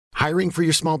Hiring for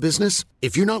your small business?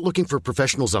 If you're not looking for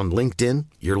professionals on LinkedIn,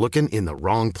 you're looking in the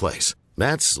wrong place.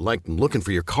 That's like looking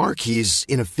for your car keys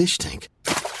in a fish tank.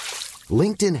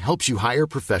 LinkedIn helps you hire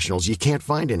professionals you can't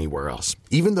find anywhere else,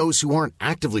 even those who aren't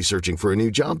actively searching for a new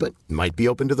job but might be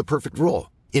open to the perfect role.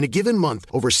 In a given month,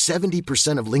 over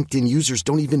 70% of LinkedIn users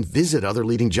don't even visit other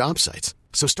leading job sites.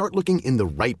 So start looking in the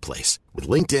right place. With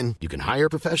LinkedIn, you can hire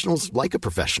professionals like a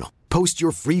professional. Post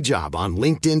your free job on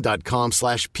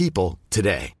linkedin.com/people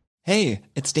today. Hey,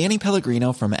 it's Danny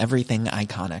Pellegrino from Everything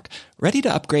Iconic. Ready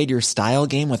to upgrade your style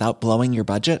game without blowing your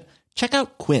budget? Check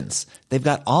out Quince. They've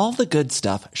got all the good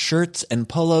stuff, shirts and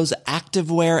polos,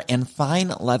 activewear, and fine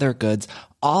leather goods,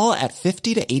 all at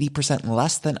 50 to 80%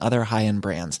 less than other high-end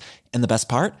brands. And the best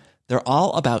part? They're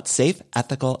all about safe,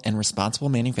 ethical, and responsible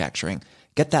manufacturing.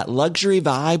 Get that luxury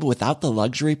vibe without the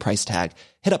luxury price tag.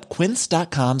 Hit up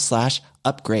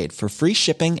quince.com/upgrade for free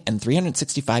shipping and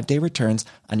 365-day returns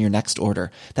on your next order.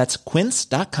 That's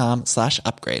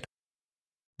quince.com/upgrade.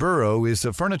 Burrow is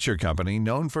a furniture company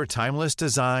known for timeless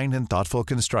design and thoughtful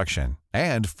construction,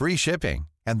 and free shipping,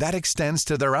 and that extends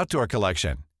to their outdoor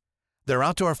collection. Their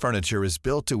outdoor furniture is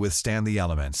built to withstand the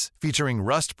elements, featuring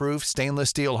rust-proof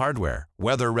stainless steel hardware,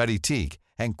 weather-ready teak,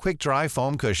 and quick-dry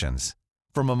foam cushions.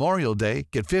 For Memorial Day,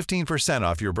 get 15%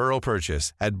 off your Burrow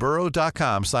purchase at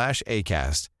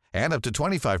burrow.com/ACAST and up to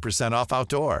 25% off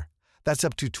outdoor. That's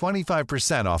up to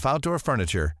 25% off outdoor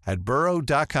furniture at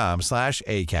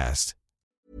burrow.com/ACAST.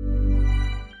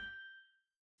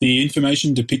 The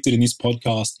information depicted in this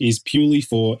podcast is purely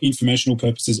for informational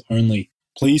purposes only.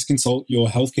 Please consult your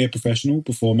healthcare professional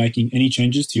before making any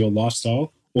changes to your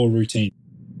lifestyle or routine.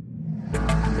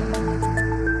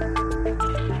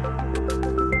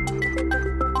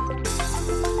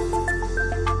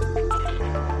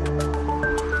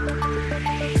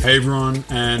 Hey everyone,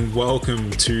 and welcome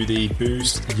to the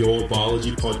Boost Your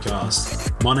Biology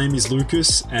podcast. My name is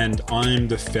Lucas, and I'm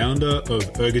the founder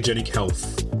of Ergogenic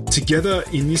Health. Together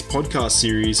in this podcast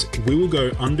series, we will go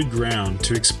underground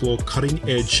to explore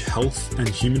cutting-edge health and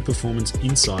human performance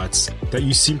insights that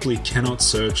you simply cannot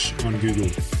search on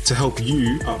Google to help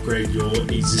you upgrade your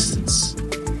existence.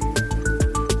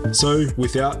 So,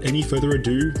 without any further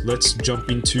ado, let's jump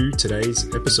into today's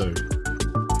episode.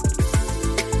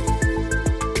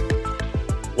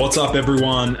 What's up,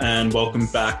 everyone, and welcome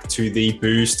back to the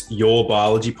Boost Your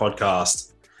Biology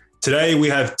podcast. Today, we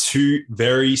have two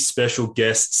very special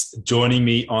guests joining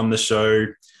me on the show,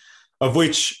 of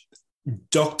which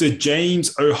Dr.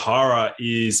 James O'Hara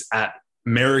is at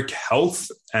Merrick Health,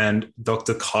 and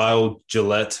Dr. Kyle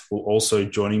Gillet will also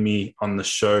joining me on the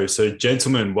show. So,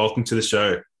 gentlemen, welcome to the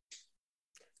show.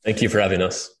 Thank you for having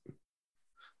us.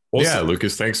 Awesome. Yeah,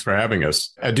 Lucas, thanks for having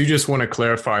us. I do just want to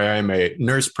clarify, I'm a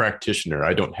nurse practitioner.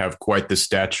 I don't have quite the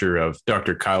stature of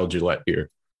Dr. Kyle Gillet here.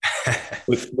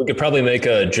 We could probably make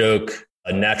a joke.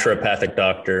 A naturopathic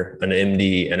doctor, an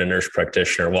MD, and a nurse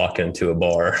practitioner walk into a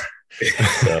bar.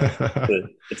 So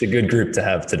it's a good group to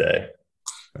have today.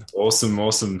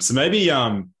 Awesome. So maybe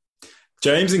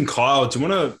James and Kyle, do you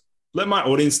want to let my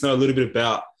audience know a little bit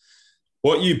about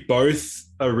what you both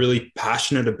are really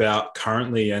passionate about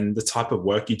currently and the type of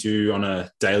work you do on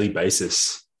a daily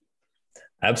basis?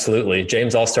 Absolutely.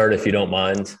 James, I'll start if you don't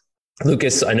mind.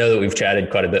 Lucas, I know that we've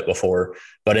chatted quite a bit before,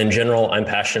 but in general, I'm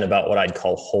passionate about what I'd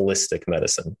call holistic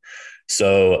medicine.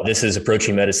 So this is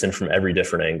approaching medicine from every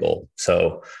different angle.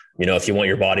 So, if you want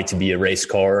your body to be a race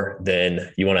car,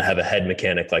 then you want to have a head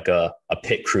mechanic like a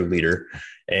pit crew leader.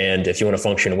 And if you want to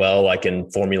function well, like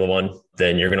in Formula One,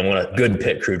 then you're going to want a good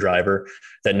pit crew driver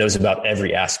that knows about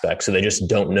every aspect. So they just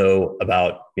don't know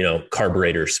about,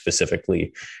 carburetors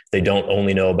specifically. They don't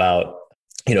only know about,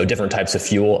 different types of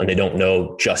fuel, and they don't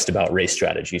know just about race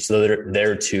strategy. So they're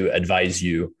there to advise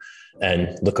you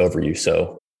and look over you.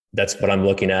 So that's what I'm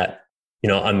looking at.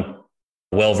 I'm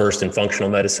well-versed in functional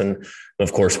medicine,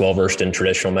 of course, well-versed in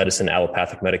traditional medicine,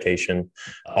 allopathic medication,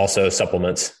 also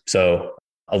supplements. So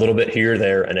a little bit here,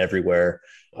 there, and everywhere.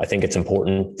 I think it's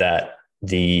important that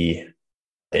the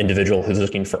individual who's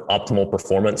looking for optimal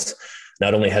performance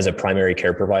not only has a primary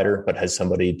care provider, but has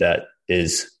somebody that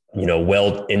is,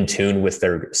 well in tune with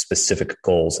their specific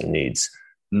goals and needs.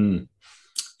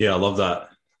 Yeah, I love that.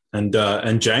 And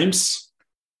James?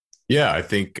 Yeah, I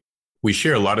think we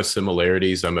share a lot of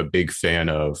similarities. I'm a big fan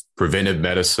of preventive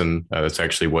medicine. That's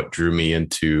actually what drew me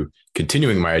into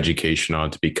continuing my education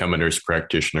on to become a nurse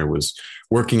practitioner, was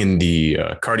working in the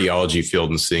cardiology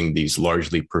field and seeing these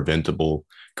largely preventable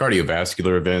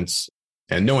cardiovascular events,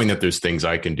 and knowing that there's things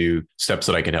I can do, steps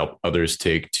that I can help others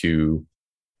take to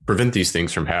prevent these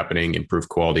things from happening, improve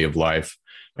quality of life.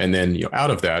 And then, out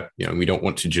of that, we don't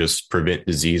want to just prevent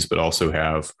disease, but also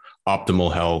have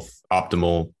optimal health,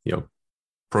 optimal,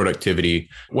 productivity,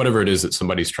 whatever it is that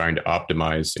somebody's trying to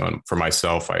optimize. For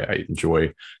myself, I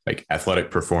enjoy like athletic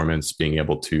performance, being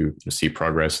able to see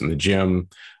progress in the gym,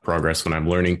 progress when I'm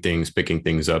learning things, picking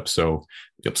things up. So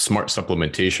smart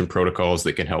supplementation protocols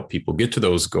that can help people get to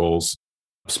those goals,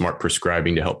 smart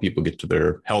prescribing to help people get to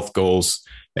their health goals.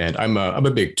 And I'm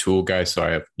a big tool guy. So I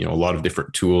have, a lot of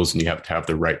different tools, and you have to have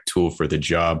the right tool for the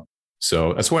job.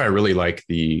 So that's why I really like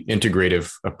the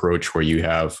integrative approach, where you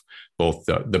have both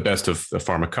the best of the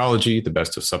pharmacology, the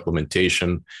best of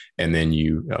supplementation, and then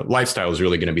lifestyle is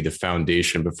really going to be the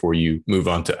foundation before you move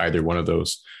on to either one of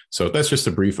those. So that's just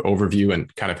a brief overview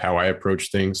and kind of how I approach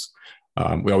things.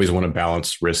 We always want to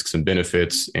balance risks and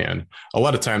benefits. And a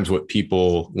lot of times what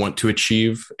people want to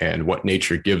achieve and what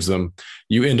nature gives them,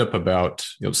 you end up about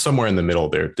somewhere in the middle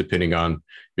there, depending on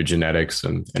your genetics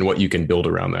and what you can build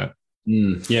around that.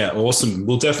 Yeah, awesome.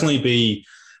 We'll definitely be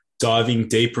diving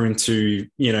deeper into,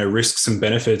 risks and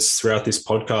benefits throughout this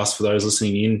podcast for those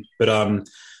listening in. But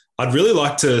I'd really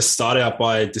like to start out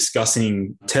by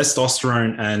discussing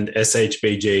testosterone and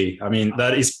SHBG. I mean,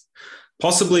 that is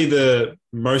possibly the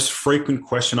most frequent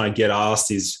question I get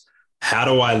asked is, how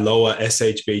do I lower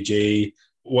SHBG?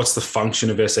 What's the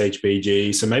function of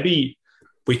SHBG? So maybe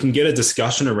we can get a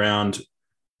discussion around,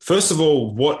 first of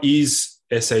all, what is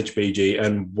SHBG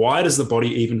and why does the body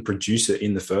even produce it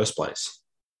in the first place?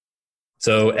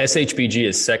 So SHBG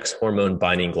is sex hormone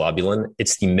binding globulin.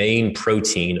 It's the main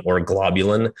protein or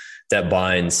globulin that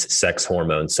binds sex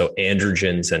hormones, so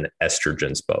androgens and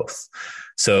estrogens both.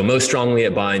 So most strongly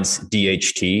it binds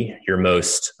DHT, your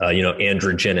most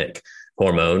androgenic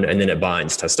hormone, and then it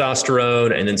binds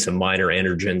testosterone and then some minor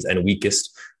androgens, and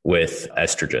weakest with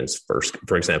estrogens,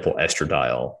 for example,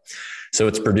 estradiol. So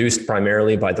it's produced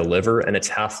primarily by the liver, and its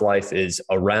half-life is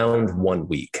around 1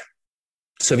 week.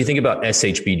 So if you think about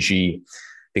SHBG,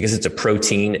 because it's a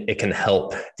protein, it can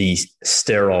help these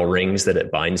sterile rings that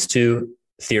it binds to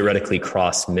theoretically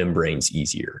cross membranes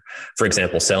easier. For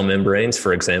example, cell membranes,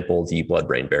 for example, the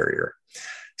blood-brain barrier.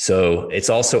 So it's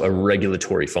also a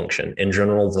regulatory function. In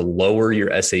general, the lower your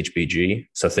SHBG,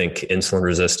 so think insulin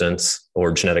resistance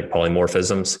or genetic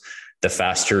polymorphisms, the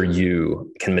faster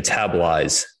you can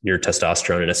metabolize your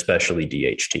testosterone and especially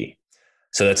DHT.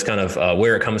 So that's kind of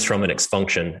where it comes from in its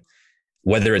function.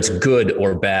 Whether it's good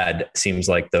or bad seems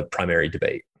like the primary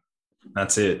debate.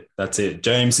 That's it.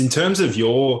 James, in terms of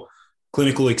your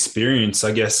clinical experience,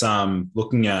 I guess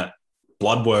looking at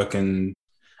blood work and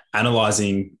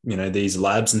analyzing, these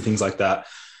labs and things like that,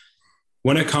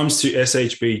 when it comes to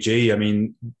SHBG, I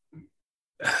mean,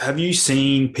 have you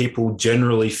seen people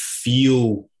generally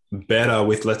feel better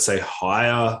with, let's say,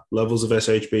 higher levels of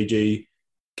SHBG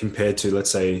compared to, let's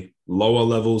say, lower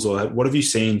levels? Or what have you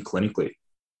seen clinically?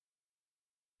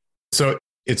 So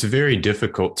it's very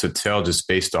difficult to tell just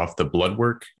based off the blood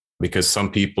work, because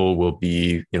some people will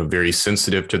be, very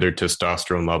sensitive to their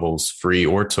testosterone levels, free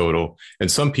or total. And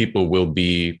some people will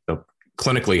be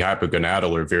clinically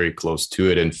hypogonadal or very close to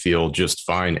it and feel just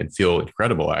fine and feel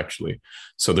incredible, actually.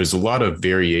 So there's a lot of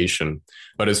variation.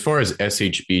 But as far as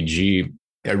SHBG,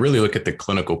 I really look at the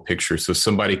clinical picture. So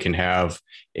somebody can have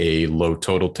a low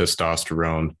total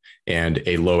testosterone and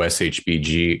a low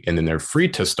SHBG, and then their free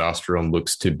testosterone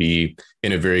looks to be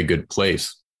in a very good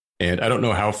place. And I don't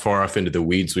know how far off into the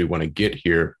weeds we want to get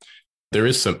here. There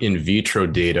is some in vitro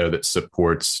data that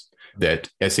supports that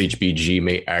SHBG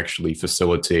may actually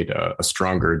facilitate a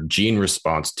stronger gene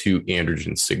response to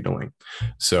androgen signaling.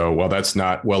 So while that's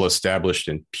not well established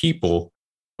in people,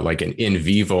 like an in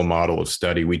vivo model of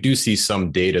study, we do see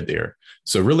some data there.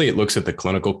 So really it looks at the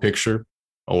clinical picture.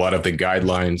 A lot of the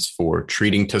guidelines for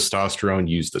treating testosterone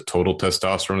use the total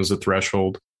testosterone as a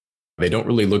threshold. They don't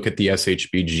really look at the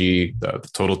SHBG, the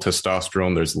total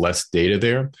testosterone. There's less data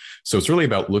there. So it's really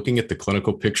about looking at the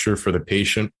clinical picture for the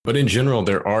patient. But in general,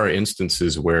 there are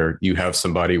instances where you have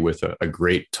somebody with a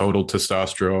great total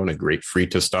testosterone, a great free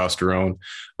testosterone,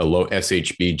 a low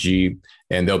SHBG,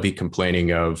 and they'll be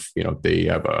complaining of, they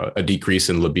have a decrease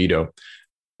in libido.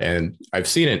 And I've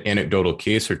seen an anecdotal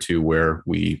case or two where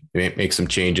we make some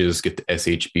changes, get the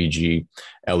SHBG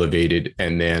elevated,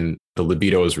 and then the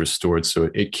libido is restored.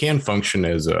 So it can function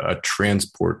as a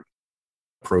transport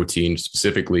protein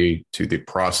specifically to the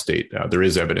prostate. There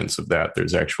is evidence of that.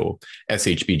 There's actual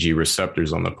SHBG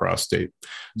receptors on the prostate.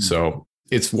 Mm-hmm. So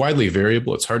it's widely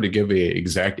variable. It's hard to give an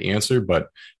exact answer, but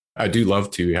I do love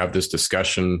to have this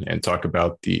discussion and talk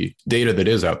about the data that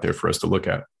is out there for us to look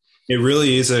at. It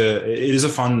really is a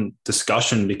fun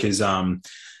discussion because a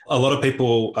lot of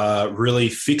people are really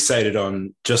fixated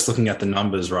on just looking at the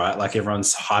numbers, right? Like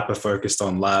everyone's hyper focused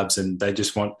on labs and they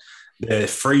just want their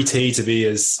free T to be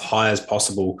as high as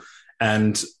possible.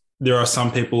 And there are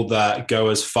some people that go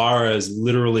as far as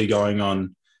literally going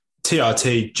on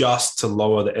TRT just to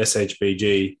lower the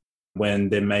SHBG when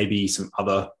there may be some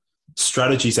other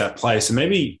strategies at play. So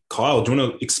maybe, Kyle, do you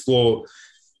want to explore,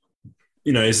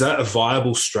 is that a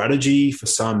viable strategy for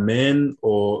some men,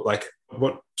 or like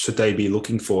what should they be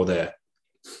looking for there?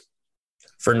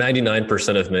 For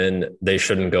 99% of men, they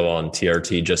shouldn't go on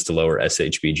TRT just to lower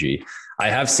SHBG. I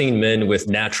have seen men with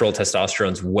natural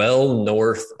testosterones well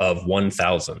north of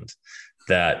 1,000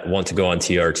 that want to go on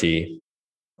TRT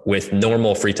with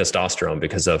normal free testosterone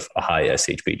because of a high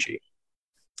SHBG.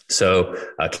 So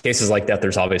cases like that,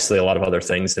 there's obviously a lot of other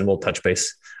things, and we'll touch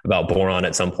base about boron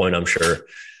at some point, I'm sure.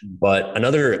 But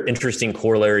another interesting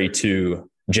corollary to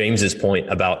James's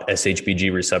point about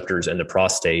SHBG receptors in the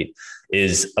prostate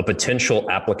is a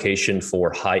potential application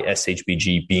for high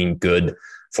SHBG being good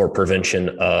for prevention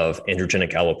of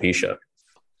androgenic alopecia.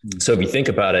 So if you think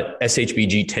about it,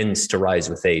 SHBG tends to rise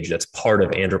with age. That's part of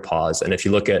andropause. And if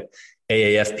you look at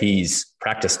AAFP's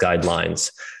practice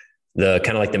guidelines, the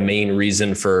kind of like the main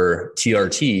reason for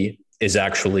TRT is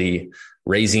actually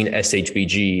raising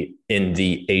SHBG in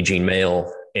the aging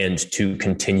male and to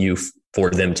continue for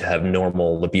them to have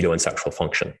normal libido and sexual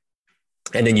function.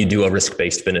 And then you do a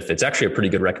risk-based benefit. It's actually a pretty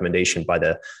good recommendation by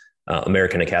the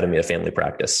American Academy of Family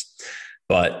Practice.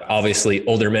 But obviously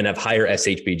older men have higher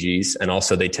SHBGs, and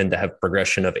also they tend to have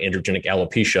progression of androgenic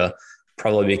alopecia,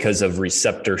 probably because of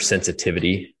receptor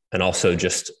sensitivity and also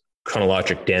just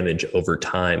chronologic damage over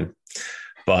time.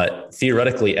 But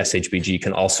theoretically, SHBG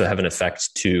can also have an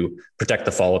effect to protect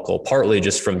the follicle, partly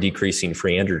just from decreasing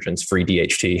free androgens, free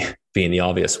DHT being the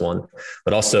obvious one,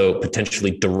 but also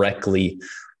potentially directly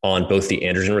on both the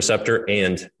androgen receptor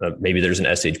and maybe there's an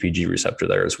SHBG receptor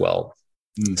there as well.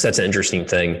 So that's an interesting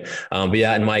thing. But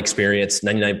yeah, in my experience,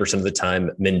 99% of the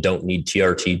time, men don't need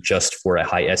TRT just for a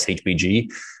high SHBG.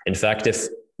 In fact, if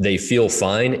they feel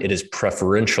fine, it is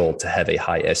preferential to have a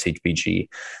high SHBG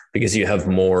because you have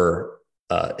more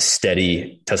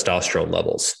steady testosterone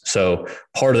levels. So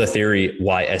part of the theory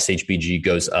why SHBG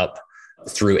goes up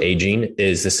through aging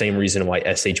is the same reason why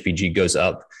SHBG goes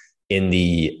up in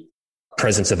the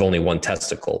presence of only one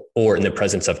testicle, or in the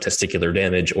presence of testicular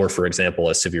damage, or for example,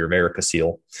 a severe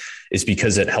varicocele, is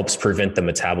because it helps prevent the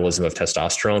metabolism of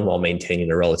testosterone while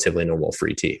maintaining a relatively normal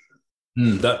free T.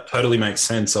 That totally makes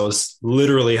sense. I was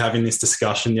literally having this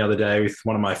discussion the other day with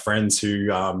one of my friends who,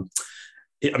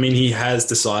 he has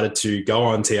decided to go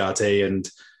on TRT, and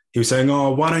he was saying,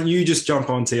 "Oh, why don't you just jump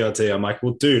on TRT?" I'm like,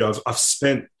 "Well, dude, I've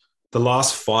spent the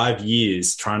last 5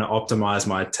 years trying to optimize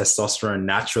my testosterone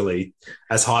naturally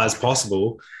as high as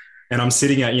possible. And I'm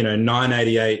sitting at,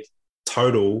 988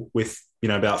 total with,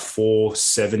 about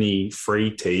 470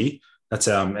 free T. That's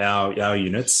our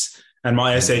units. And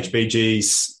my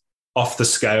SHBG's off the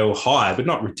scale high, but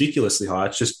not ridiculously high.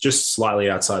 It's just slightly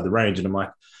outside the range." And I'm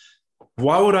like,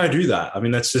 why would I do that? I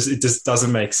mean, it just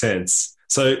doesn't make sense.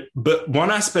 So, but one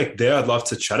aspect there I'd love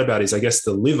to chat about is, I guess,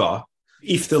 the liver.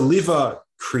 If the liver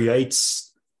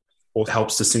creates or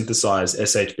helps to synthesize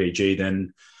SHBG,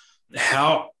 then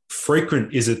how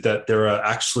frequent is it that there are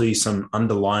actually some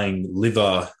underlying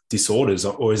liver disorders,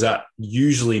 or is that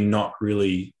usually not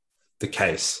really the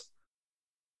case?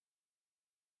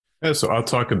 Yeah, so I'll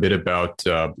talk a bit about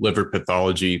liver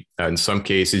pathology. In some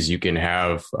cases, you can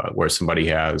have where somebody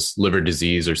has liver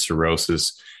disease or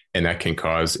cirrhosis, and that can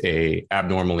cause a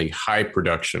abnormally high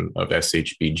production of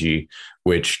SHBG,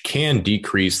 which can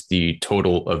decrease the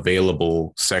total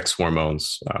available sex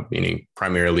hormones, meaning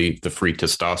primarily the free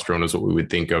testosterone is what we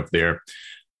would think of there.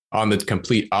 On the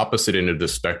complete opposite end of the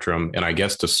spectrum, and I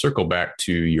guess to circle back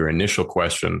to your initial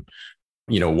question,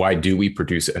 why do we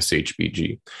produce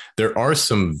SHBG? There are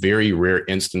some very rare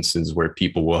instances where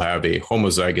people will have a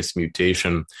homozygous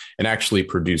mutation and actually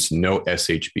produce no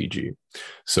SHBG.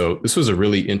 So this was a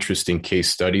really interesting case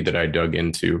study that I dug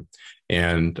into.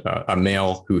 And a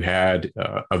male who had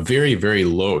a very, very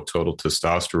low total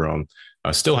testosterone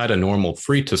still had a normal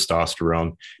free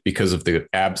testosterone because of the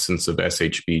absence of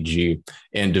SHBG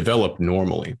and developed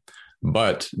normally.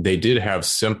 But they did have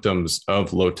symptoms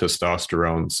of low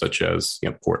testosterone, such as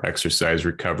poor exercise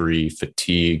recovery,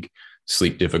 fatigue,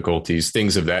 sleep difficulties,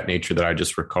 things of that nature that I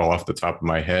just recall off the top of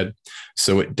my head.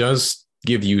 So it does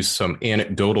give you some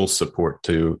anecdotal support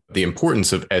to the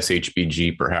importance of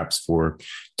SHBG, perhaps for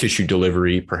tissue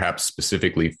delivery, perhaps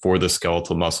specifically for the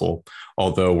skeletal muscle,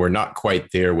 although we're not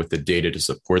quite there with the data to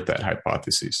support that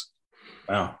hypothesis.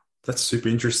 Wow, that's super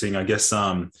interesting. I guess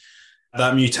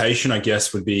that mutation, I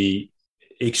guess, would be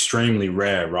extremely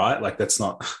rare, right? Like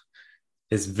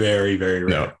it's very, very rare.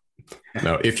 No,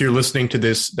 No, if you're listening to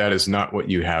this, that is not what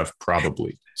you have,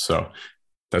 probably. So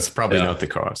that's probably not the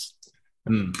cause.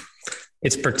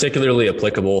 It's particularly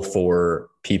applicable for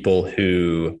people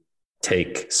who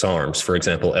take SARMs, for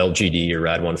example, LGD or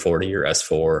RAD140 or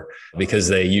S4, because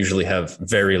they usually have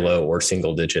very low or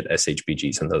single digit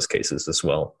SHBGs in those cases as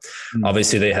well.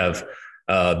 Obviously, they have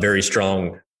a very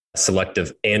strong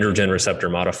selective androgen receptor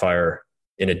modifier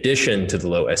in addition to the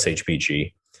low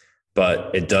SHBG, but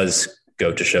it does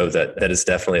go to show that that is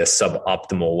definitely a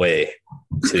suboptimal way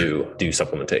to do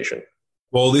supplementation.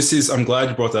 Well, I'm glad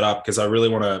you brought that up, because I really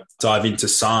want to dive into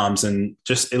SARMs and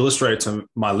just illustrate to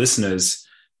my listeners,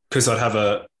 because I'd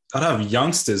have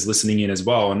youngsters listening in as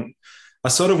well. And I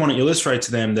sort of want to illustrate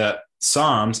to them that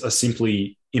SARMs are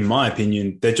simply, in my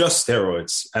opinion, they're just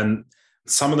steroids. And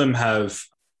some of them have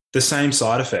the same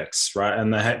side effects, right?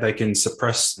 And they can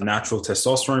suppress natural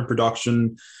testosterone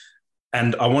production.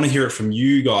 And I want to hear it from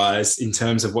you guys in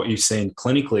terms of what you've seen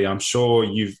clinically. I'm sure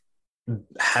you've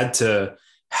had to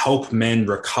help men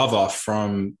recover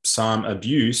from SARM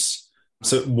abuse.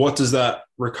 So what does that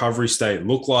recovery state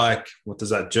look like? What does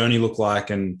that journey look like?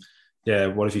 And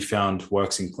what have you found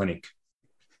works in clinic?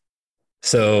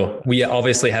 So we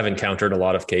obviously have encountered a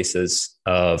lot of cases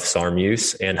of SARM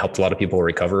use and helped a lot of people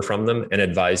recover from them and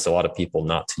advised a lot of people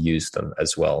not to use them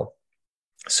as well.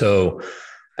 So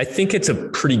I think it's a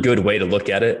pretty good way to look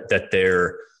at it, that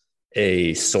they're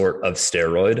a sort of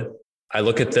steroid. I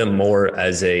look at them more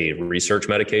as a research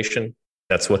medication.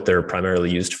 That's what they're primarily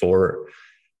used for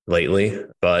lately.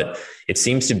 But it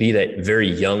seems to be that very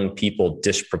young people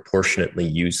disproportionately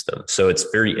use them. So it's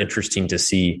very interesting to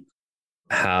see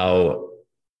how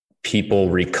people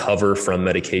recover from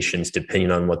medications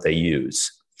depending on what they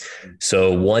use.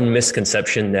 So one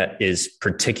misconception that is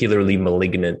particularly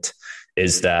malignant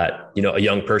is that, a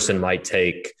young person might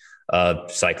take a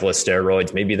cycle of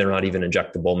steroids. Maybe they're not even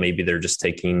injectable. Maybe they're just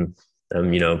taking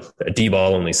a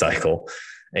D-ball only cycle,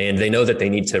 and they know that they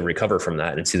need to recover from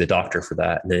that and see the doctor for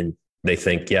that. And then they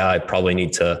think, I probably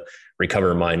need to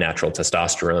recover my natural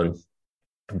testosterone.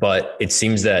 But it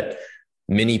seems that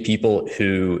many people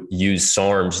who use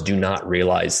SARMs do not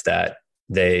realize that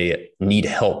they need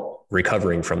help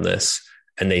recovering from this.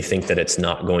 And they think that it's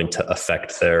not going to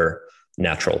affect their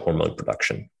natural hormone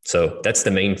production. So that's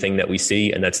the main thing that we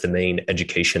see. And that's the main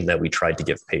education that we tried to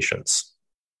give patients.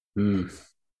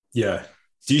 Yeah.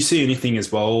 Do you see anything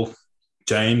as well,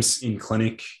 James, in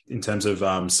clinic in terms of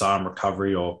SARM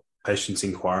recovery or patients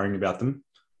inquiring about them?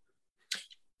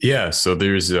 Yeah. So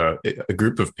there's a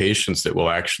group of patients that will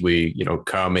actually,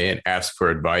 come in, ask for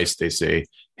advice. They say,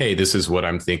 hey, this is what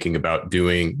I'm thinking about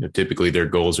doing. Typically their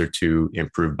goals are to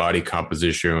improve body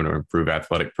composition or improve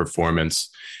athletic performance.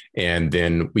 And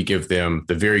then we give them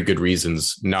the very good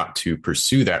reasons not to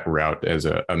pursue that route as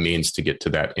a means to get to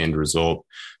that end result.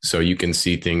 So you can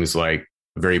see things like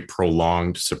very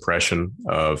prolonged suppression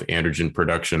of androgen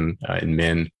production in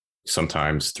men,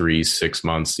 sometimes 3-6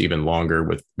 months, even longer,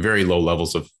 with very low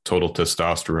levels of total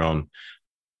testosterone,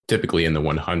 typically in the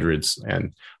 100s.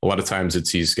 And a lot of times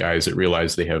it's these guys that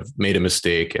realize they have made a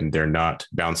mistake and they're not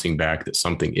bouncing back, that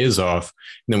something is off.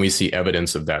 And then we see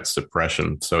evidence of that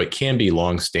suppression. So it can be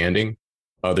long-standing.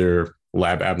 Other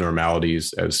lab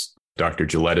abnormalities, as Dr.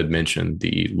 Gillet had mentioned,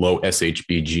 the low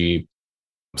SHBG,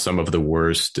 some of the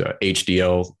worst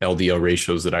HDL, LDL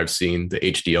ratios that I've seen. The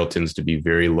HDL tends to be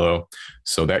very low.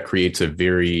 So that creates a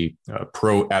very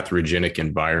pro-atherogenic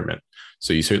environment.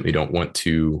 So you certainly don't want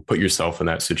to put yourself in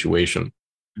that situation.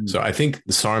 So I think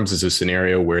the SARMs is a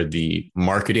scenario where the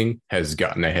marketing has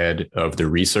gotten ahead of the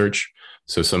research.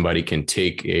 So somebody can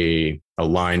take a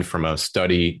line from a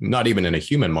study, not even in a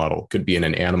human model, could be in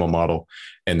an animal model,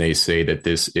 and they say that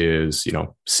this is,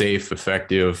 safe,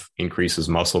 effective, increases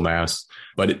muscle mass,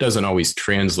 but it doesn't always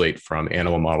translate from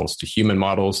animal models to human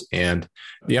models. And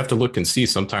you have to look and see,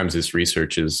 sometimes this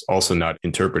research is also not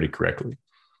interpreted correctly.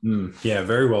 Yeah,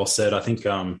 very well said. I think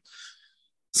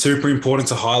super important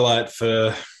to highlight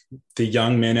for the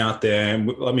young men out there.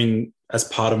 I mean, as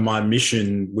part of my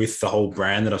mission with the whole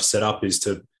brand that I've set up is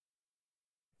to,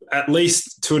 at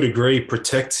least to a degree,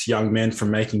 protect young men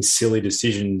from making silly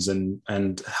decisions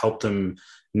and help them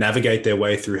navigate their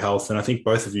way through health. And I think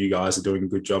both of you guys are doing a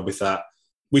good job with that.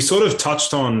 We sort of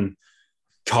touched on,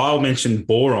 Kyle mentioned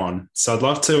boron. So I'd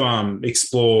love to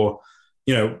explore,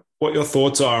 what your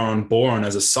thoughts are on boron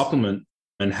as a supplement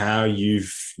and how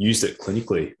you've used it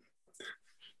clinically.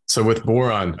 So with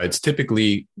boron, it's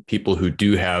typically people who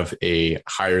do have a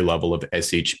higher level of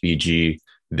SHBG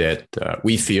that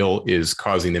we feel is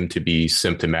causing them to be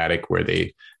symptomatic, where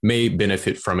they may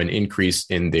benefit from an increase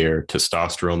in their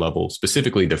testosterone level,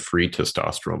 specifically the free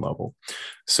testosterone level.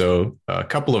 So a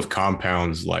couple of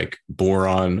compounds like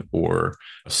boron or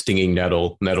stinging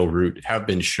nettle root have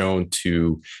been shown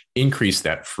to increase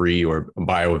that free or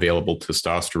bioavailable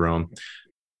testosterone.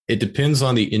 It depends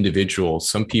on the individual.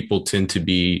 Some people tend to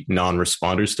be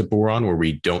non-responders to boron, where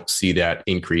we don't see that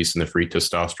increase in the free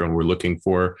testosterone we're looking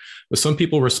for, but some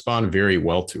people respond very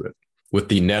well to it. With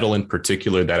the nettle in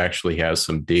particular, that actually has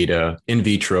some data in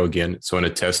vitro again. So in a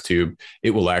test tube, it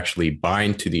will actually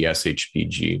bind to the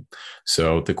SHBG.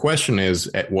 So the question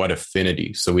is, at what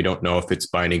affinity? So we don't know if it's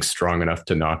binding strong enough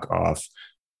to knock off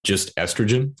just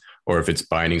estrogen, or if it's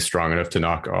binding strong enough to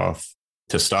knock off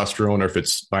testosterone, or if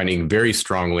it's binding very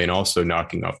strongly and also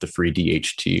knocking off the free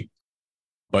DHT.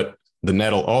 But the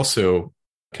nettle also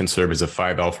can serve as a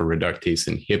 5-alpha reductase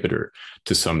inhibitor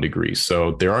to some degree.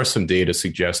 So there are some data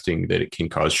suggesting that it can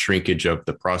cause shrinkage of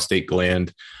the prostate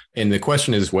gland. And the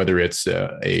question is whether it's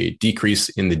a decrease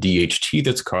in the DHT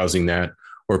that's causing that,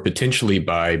 or potentially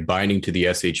by binding to the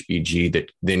SHBG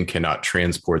that then cannot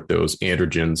transport those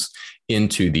androgens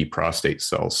into the prostate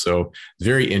cells. So it's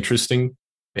very interesting.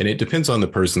 And it depends on the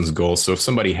person's goal. So if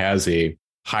somebody has a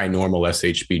high normal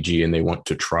SHBG and they want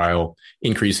to trial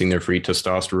increasing their free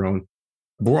testosterone,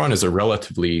 boron is a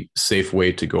relatively safe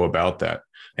way to go about that.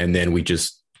 And then we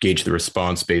just gauge the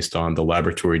response based on the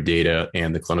laboratory data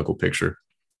and the clinical picture.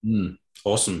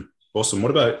 Awesome.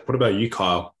 What about you,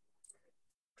 Kyle?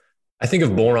 I think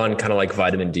of boron kind of like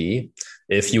vitamin D.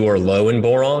 If you are low in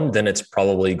boron, then it's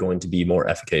probably going to be more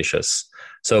efficacious.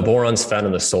 So boron's found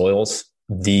in the soils.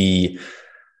 The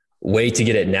way to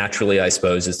get it naturally, I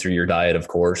suppose, is through your diet, of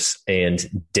course.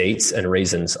 And dates and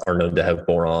raisins are known to have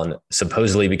boron,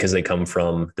 supposedly because they come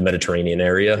from the Mediterranean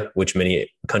area, which many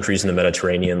countries in the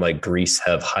Mediterranean, like Greece,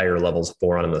 have higher levels of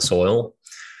boron in the soil.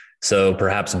 So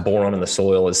perhaps boron in the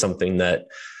soil is something that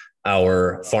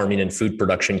our farming and food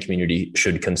production community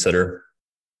should consider.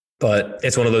 But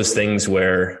it's one of those things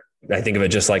where I think of it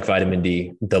just like vitamin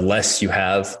D. The less you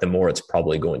have, the more it's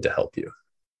probably going to help you.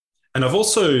 And I've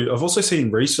also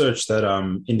seen research that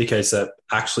indicates that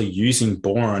actually using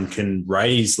boron can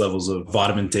raise levels of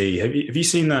vitamin D. Have you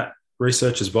seen that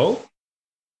research as well?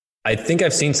 I think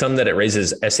I've seen some that it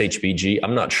raises SHBG.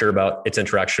 I'm not sure about its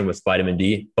interaction with vitamin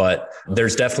D, but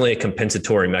there's definitely a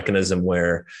compensatory mechanism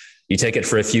where you take it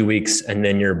for a few weeks and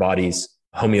then your body's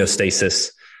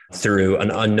homeostasis through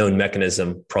an unknown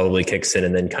mechanism probably kicks in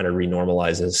and then kind of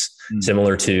renormalizes,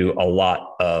 similar to a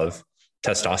lot of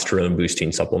testosterone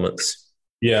boosting supplements.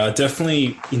 Yeah,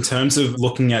 definitely. In terms of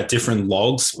looking at different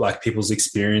logs, like people's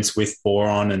experience with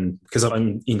boron, and because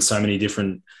I'm in so many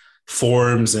different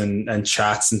forums and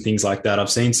chats and things like that, I've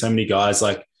seen so many guys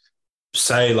like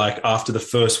say like after the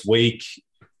first week,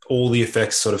 all the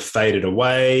effects sort of faded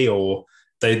away, or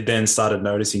they then started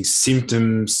noticing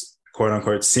symptoms, quote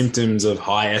unquote, symptoms of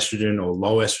high estrogen or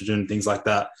low estrogen, things like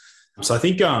that. So I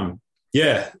think,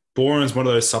 boron is one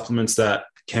of those supplements that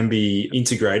can be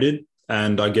integrated,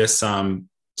 and I guess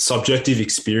subjective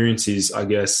experience is, I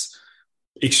guess,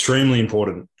 extremely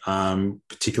important,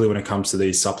 particularly when it comes to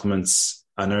these supplements.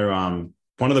 I know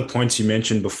one of the points you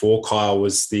mentioned before, Kyle,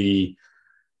 was the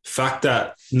fact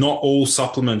that not all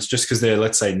supplements, just because they're,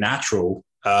 let's say, natural,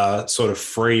 are sort of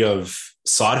free of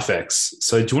side effects.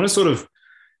 So do you want to sort of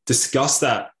discuss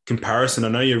that comparison? I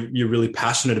know you're really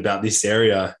passionate about this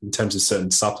area in terms of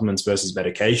certain supplements versus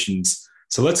medications.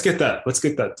 So let's get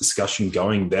that discussion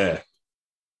going there.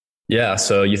 Yeah.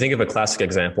 So you think of a classic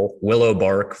example, willow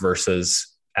bark versus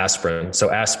aspirin.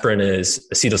 So aspirin is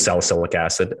acetylsalicylic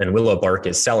acid and willow bark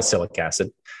is salicylic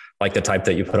acid, like the type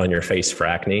that you put on your face for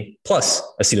acne, plus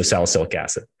acetylsalicylic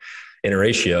acid in a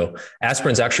ratio.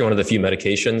 Aspirin is actually one of the few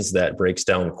medications that breaks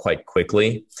down quite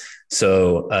quickly.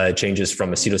 So it changes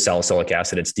from acetylsalicylic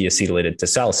acid, it's deacetylated to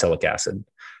salicylic acid.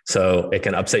 So it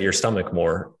can upset your stomach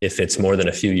more if it's more than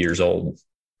a few years old.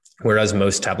 Whereas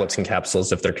most tablets and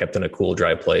capsules, if they're kept in a cool,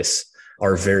 dry place,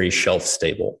 are very shelf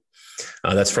stable.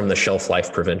 That's from the Shelf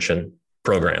Life Prevention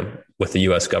Program with the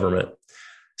US government.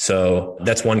 So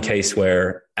that's one case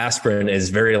where aspirin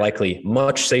is very likely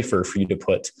much safer for you to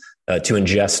put to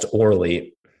ingest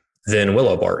orally than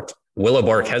willow bark. Willow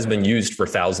bark has been used for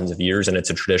thousands of years and it's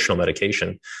a traditional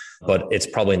medication, but it's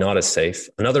probably not as safe.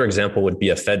 Another example would be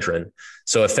ephedrine.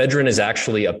 So ephedrine is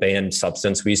actually a banned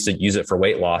substance. We used to use it for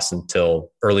weight loss until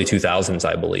early 2000s,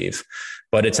 I believe,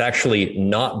 but it's actually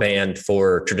not banned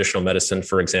for traditional medicine,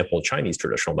 for example, Chinese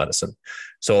traditional medicine.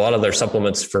 So a lot of their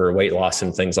supplements for weight loss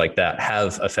and things like that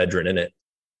have ephedrine in it.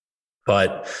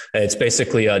 but it's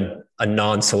basically a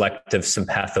non-selective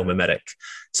sympathomimetic.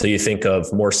 So you think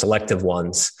of more selective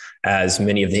ones as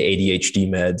many of the ADHD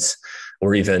meds,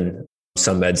 or even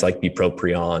some meds like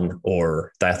bupropion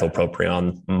or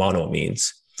diethylpropion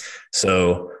monoamines.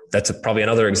 So that's probably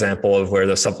another example of where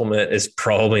the supplement is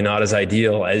probably not as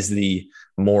ideal as the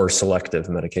more selective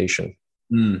medication.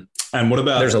 And what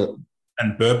about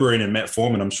and berberine and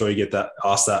metformin? I'm sure you get that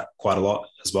asked that quite a lot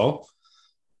as well.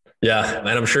 Yeah, and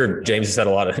I'm sure James has had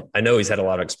I know he's had a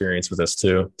lot of experience with this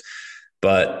too.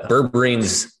 But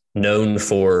berberine's known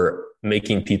for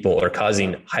making people or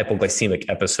causing hypoglycemic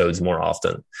episodes more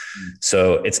often.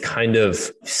 So it's kind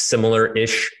of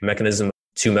similar-ish mechanism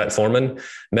to metformin.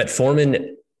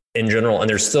 Metformin in general, and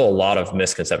there's still a lot of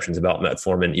misconceptions about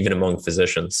metformin, even among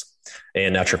physicians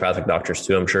and naturopathic doctors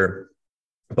too, I'm sure.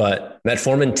 But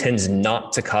metformin tends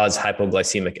not to cause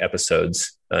hypoglycemic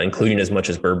episodes, including as much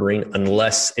as berberine,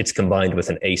 unless it's combined with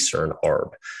an ACE or an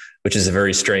ARB, which is a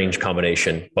very strange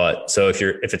combination. But so if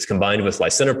it's combined with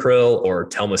lisinopril or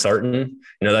telmisartan,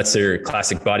 that's your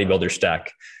classic bodybuilder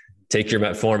stack. Take your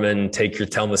metformin, take your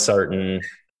telmisartan,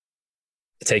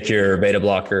 take your beta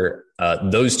blocker.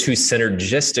 Those two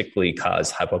synergistically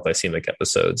cause hypoglycemic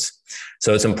episodes.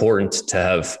 So it's important to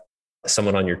have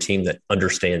someone on your team that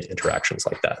understands interactions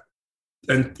like that.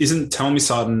 And isn't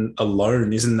telmisartan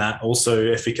alone, isn't that also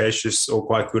efficacious or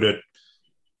quite good at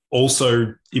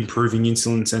also improving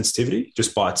insulin sensitivity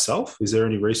just by itself? Is there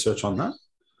any research on that?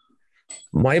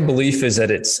 My belief is that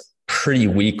it's pretty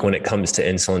weak when it comes to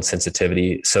insulin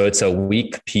sensitivity. So it's a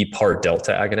weak PPAR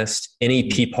delta agonist. Any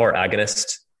PPAR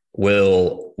agonist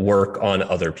will work on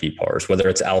other PPARs, whether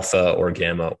it's alpha or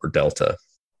gamma or delta.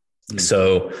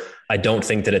 So I don't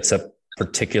think that it's a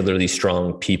particularly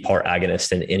strong PPAR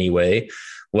agonist in any way.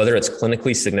 Whether it's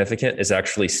clinically significant is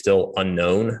actually still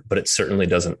unknown, but it certainly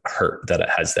doesn't hurt that it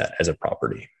has that as a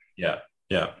property. Yeah.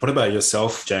 Yeah. What about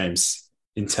yourself, James,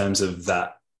 in terms of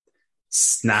that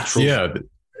natural?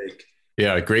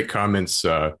 Yeah. Great comments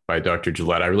by Dr.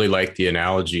 Gillet. I really like the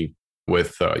analogy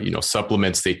with,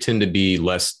 supplements. They tend to be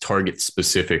less target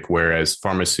specific, whereas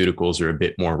pharmaceuticals are a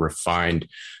bit more refined.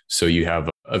 So you have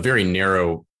a very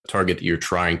narrow target that you're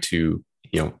trying to,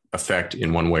 affect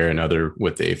in one way or another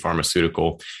with a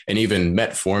pharmaceutical. And even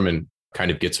metformin kind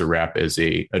of gets a rap as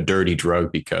a dirty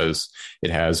drug because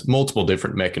it has multiple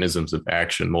different mechanisms of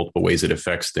action, multiple ways it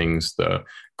affects things, the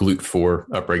GLUT4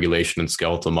 upregulation in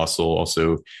skeletal muscle,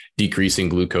 also decreasing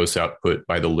glucose output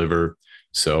by the liver.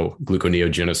 So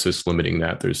gluconeogenesis, limiting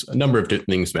that. There's a number of different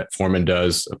things metformin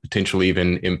does, potentially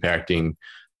even impacting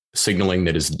signaling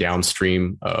that is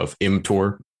downstream of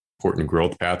mTOR, important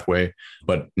growth pathway,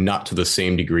 but not to the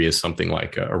same degree as something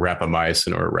like a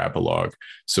rapamycin or a rapalog.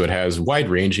 So it has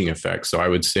wide-ranging effects. So I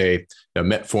would say that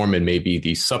metformin may be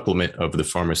the supplement of the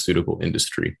pharmaceutical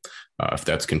industry, if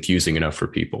that's confusing enough for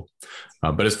people.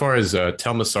 But as far as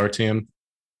telmisartan,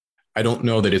 I don't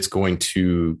know that it's going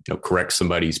to correct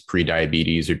somebody's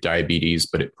prediabetes or diabetes,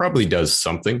 but it probably does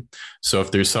something. So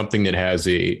if there's something that has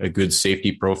a good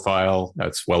safety profile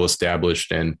that's well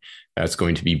established and that's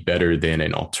going to be better than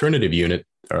an alternative unit,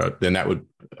 than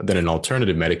an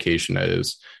alternative medication, that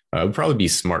is, would probably be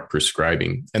smart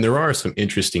prescribing. And there are some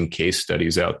interesting case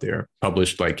studies out there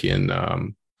published like in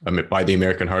by the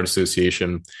American Heart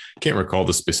Association. Can't recall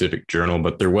the specific journal,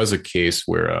 but there was a case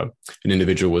where an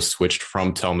individual was switched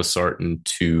from telmisartan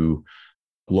to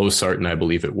losartan, I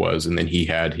believe it was, and then he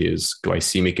had his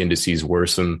glycemic indices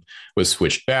worsen, was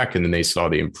switched back, and then they saw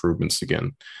the improvements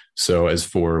again. So as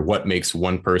for what makes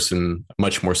one person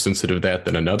much more sensitive to that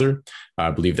than another, I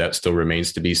believe that still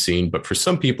remains to be seen. But for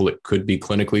some people, it could be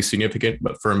clinically significant.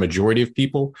 But for a majority of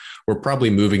people, we're probably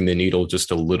moving the needle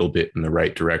just a little bit in the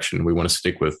right direction. We want to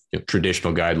stick with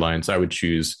traditional guidelines. I would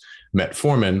choose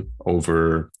metformin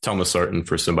over telmisartan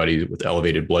for somebody with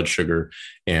elevated blood sugar,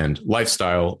 and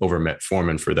lifestyle over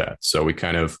metformin for that. So we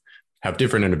kind of have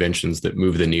different interventions that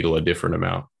move the needle a different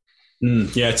amount.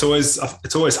 Yeah, it's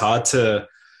always hard to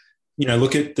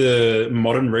look at the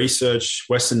modern research,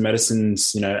 Western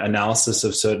medicine's, analysis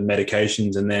of certain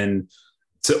medications, and then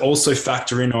to also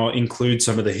factor in or include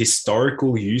some of the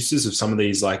historical uses of some of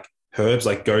these like herbs,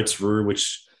 like goat's rue,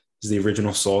 which is the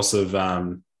original source of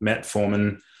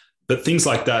metformin. But things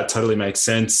like that totally make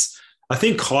sense. I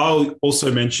think Kyle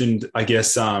also mentioned, I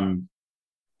guess,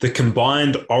 the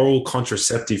combined oral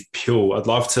contraceptive pill. I'd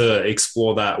love to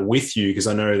explore that with you because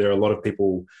I know there are a lot of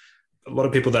people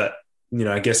that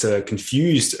I guess are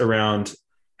confused around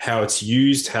how it's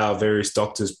used, how various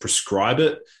doctors prescribe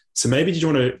it. So maybe did you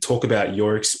want to talk about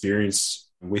your experience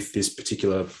with this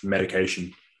particular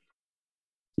medication?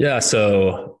 Yeah.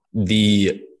 So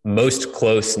the most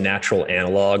close natural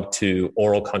analog to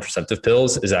oral contraceptive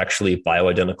pills is actually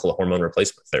bioidentical hormone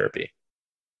replacement therapy,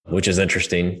 which is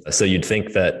interesting. So you'd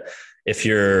think that if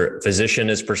your physician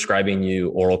is prescribing you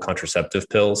oral contraceptive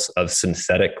pills of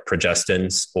synthetic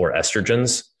progestins or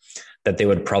estrogens, that they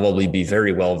would probably be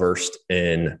very well versed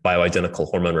in bioidentical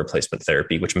hormone replacement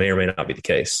therapy, which may or may not be the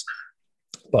case.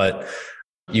 But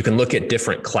you can look at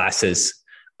different classes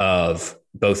of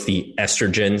both the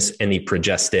estrogens and the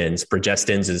progestins.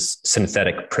 Progestins is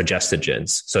synthetic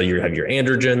progestogens. So you have your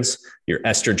androgens, your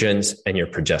estrogens, and your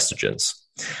progestogens.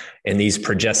 And these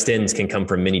progestins can come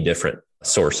from many different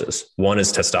sources. One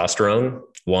is testosterone,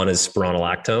 one is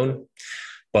spironolactone.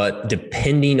 But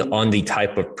depending on the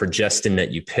type of progestin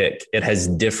that you pick, it has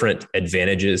different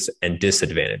advantages and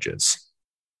disadvantages.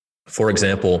 For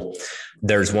example,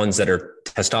 there's ones that are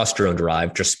testosterone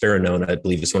derived. Drospirenone, I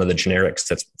believe, is one of the generics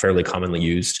that's fairly commonly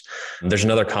used. There's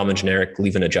another common generic,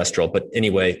 levonorgestrel. But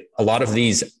anyway, a lot of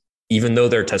these, even though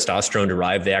they're testosterone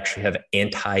derived, they actually have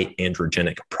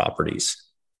anti-androgenic properties.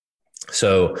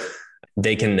 So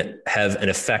they can have an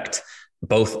effect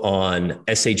both on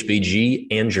SHBG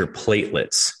and your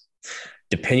platelets,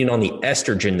 depending on the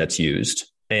estrogen that's used.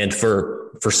 And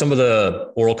for some of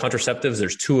the oral contraceptives,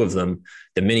 there's two of them,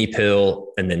 the mini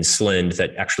pill and then Slind,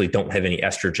 that actually don't have any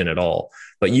estrogen at all.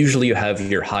 But usually you have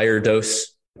your higher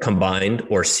dose combined,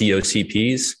 or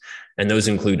COCPs, and those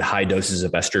include high doses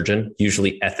of estrogen,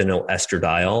 usually ethinyl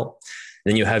estradiol.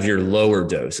 Then you have your lower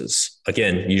doses,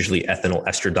 again, usually ethinyl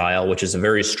estradiol, which is a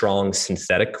very strong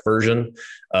synthetic version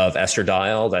of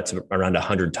estradiol that's around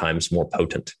 100 times more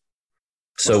potent.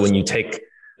 So when you take,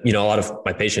 a lot of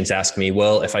my patients ask me,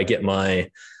 well, if I get my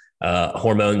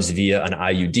hormones via an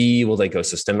IUD, will they go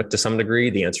systemic to some degree?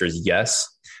 The answer is yes.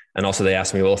 And also they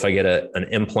ask me, well, if I get an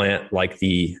implant like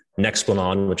the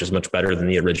Nexplanon, which is much better than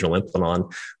the original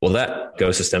Implanon, will that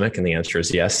go systemic? And the answer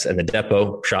is yes. And the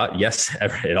depot shot, yes,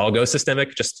 it all goes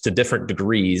systemic, just to different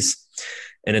degrees.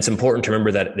 And it's important to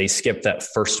remember that they skip that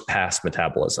first pass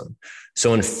metabolism.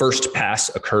 So when first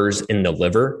pass occurs in the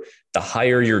liver, the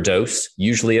higher your dose,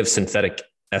 usually of synthetic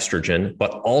estrogen,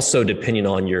 but also depending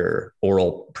on your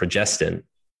oral progestin,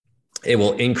 it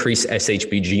will increase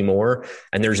SHBG more.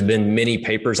 And there's been many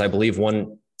papers, I believe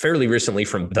one fairly recently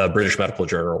from the British Medical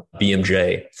Journal,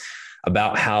 BMJ,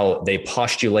 about how they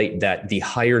postulate that the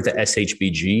higher the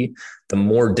SHBG, the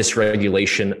more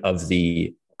dysregulation of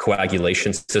the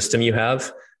coagulation system you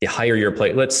have, the higher your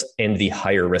platelets and the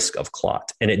higher risk of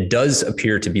clot. And it does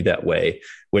appear to be that way,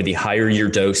 where the higher your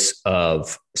dose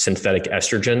of synthetic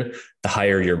estrogen, the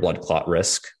higher your blood clot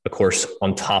risk, of course,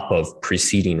 on top of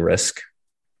preceding risk.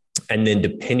 And then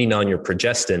depending on your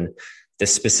progestin, the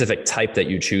specific type that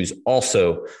you choose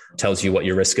also tells you what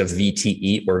your risk of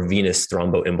VTE, or venous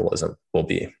thromboembolism, will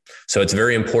be. So it's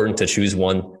very important to choose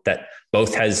one that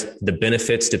both has the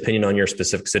benefits depending on your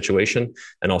specific situation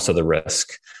and also the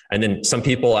risk. And then some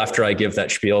people, after I give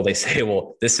that spiel, they say,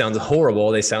 well, this sounds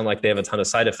horrible. They sound like they have a ton of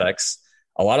side effects.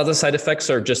 A lot of the side effects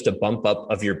are just a bump up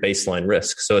of your baseline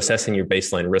risk. So assessing your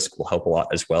baseline risk will help a lot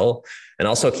as well. And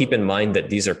also keep in mind that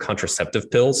these are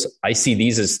contraceptive pills. I see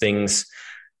these as things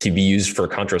to be used for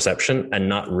contraception and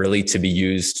not really to be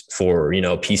used for,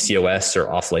 PCOS or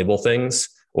off-label things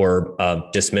or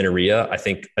dysmenorrhea. I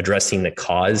think addressing the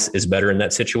cause is better in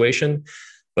that situation.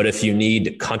 But if you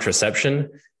need contraception,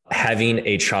 having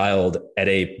a child at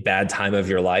a bad time of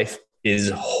your life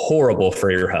is horrible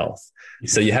for your health.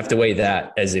 So you have to weigh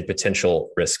that as a potential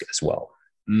risk as well.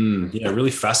 Yeah,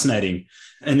 really fascinating.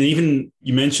 And even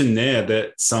you mentioned there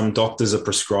that some doctors are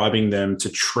prescribing them to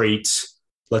treat,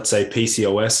 let's say,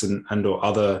 PCOS and or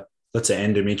other, let's say,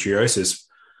 endometriosis.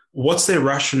 What's their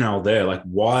rationale there? Like,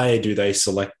 why do they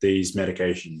select these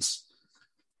medications?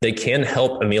 They can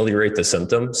help ameliorate the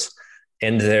symptoms,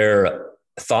 and they're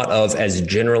thought of as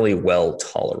generally well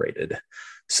tolerated.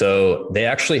 So they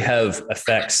actually have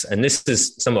effects, and this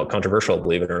is somewhat controversial,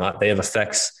 believe it or not. They have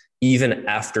effects even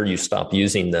after you stop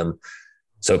using them.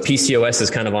 So PCOS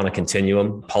is kind of on a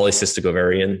continuum, polycystic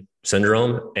ovarian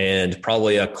syndrome, and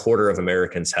probably a quarter of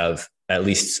Americans have at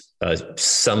least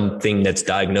something that's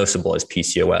diagnosable as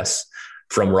PCOS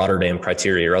from Rotterdam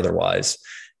criteria or otherwise.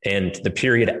 And the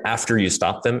period after you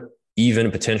stop them,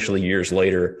 even potentially years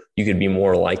later, you could be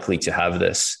more likely to have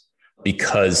this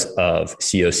because of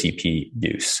COCP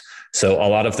use. So a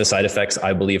lot of the side effects,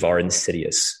 I believe, are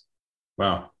insidious.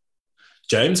 Wow.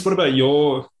 James, what about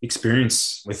your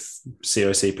experience with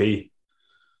COCP?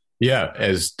 Yeah,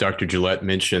 as Dr. Gillet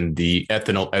mentioned, the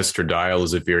ethinyl estradiol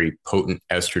is a very potent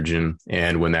estrogen.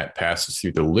 And when that passes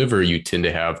through the liver, you tend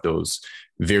to have those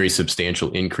very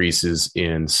substantial increases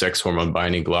in sex hormone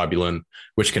binding globulin,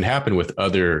 which can happen with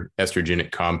other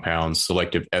estrogenic compounds,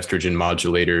 selective estrogen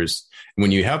modulators.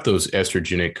 When you have those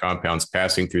estrogenic compounds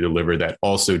passing through the liver, that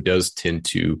also does tend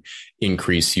to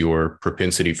increase your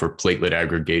propensity for platelet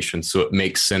aggregation. So it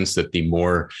makes sense that the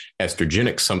more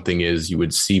estrogenic something is, you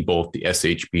would see both the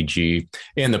SHBG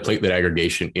and the platelet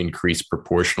aggregation increase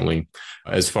proportionally.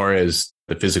 As far as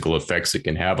the physical effects it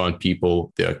can have on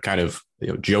people, the kind of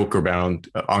joke around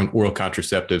on oral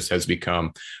contraceptives has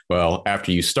become, well,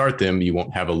 after you start them, you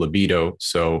won't have a libido.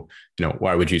 So,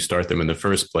 why would you start them in the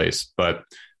first place? But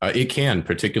it can,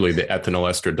 particularly the ethinyl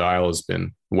estradiol has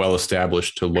been well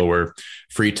established to lower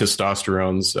free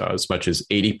testosterones as much as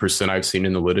 80% I've seen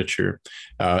in the literature.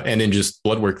 And in just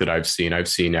blood work that I've seen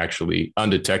actually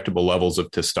undetectable levels of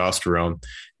testosterone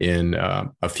in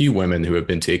a few women who have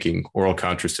been taking oral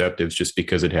contraceptives just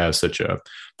because it has such a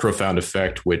profound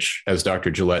effect, which, as Dr.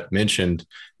 Gillet mentioned,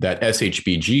 that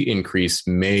SHBG increase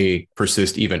may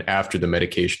persist even after the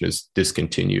medication is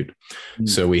discontinued. Mm.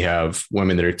 So we have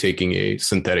women that are taking a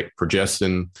synthetic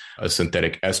progestin, a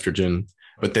synthetic estrogen,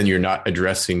 but then you're not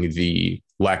addressing the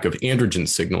lack of androgen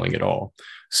signaling at all.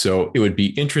 So it would be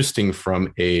interesting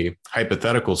from a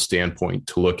hypothetical standpoint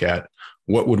to look at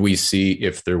what would we see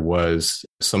if there was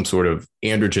some sort of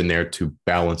androgen there to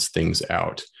balance things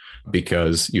out,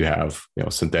 because you have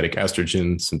synthetic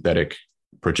estrogen, synthetic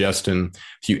progestin.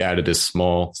 If you added a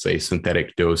small, say,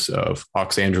 synthetic dose of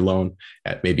oxandrolone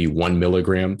at maybe 1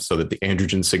 milligram so that the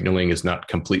androgen signaling is not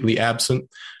completely absent,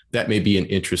 that may be an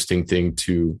interesting thing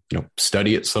to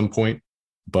study at some point,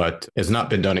 but has not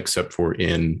been done except for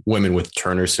in women with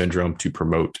Turner syndrome to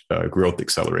promote growth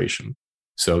acceleration.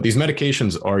 So these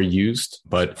medications are used,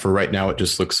 but for right now, it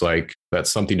just looks like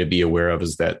that's something to be aware of,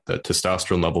 is that the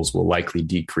testosterone levels will likely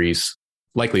decrease,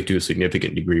 likely to a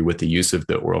significant degree, with the use of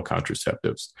the oral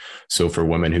contraceptives. So for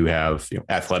women who have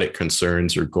athletic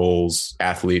concerns or goals,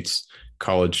 athletes,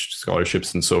 college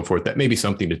scholarships, and so forth, that may be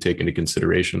something to take into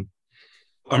consideration.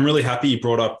 I'm really happy you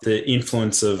brought up the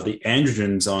influence of the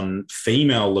androgens on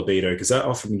female libido, because that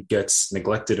often gets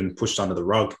neglected and pushed under the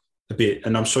rug a bit.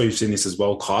 And I'm sure you've seen this as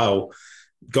well, Kyle.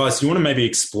 Guys, do you want to maybe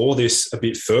explore this a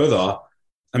bit further?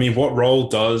 I mean, what role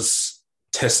does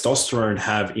testosterone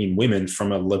have in women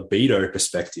from a libido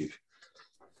perspective?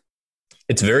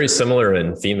 It's very similar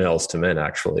in females to men,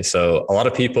 actually. So a lot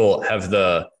of people have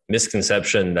the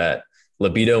misconception that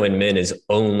libido in men is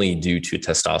only due to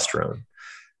testosterone.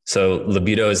 So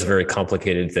libido is a very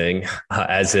complicated thing,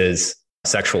 as is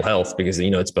sexual health, because,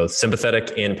 it's both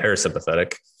sympathetic and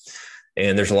parasympathetic.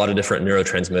 And there's a lot of different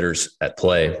neurotransmitters at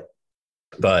play.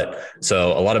 But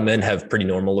so a lot of men have pretty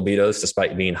normal libidos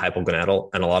despite being hypogonadal.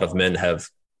 And a lot of men have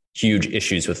huge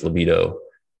issues with libido,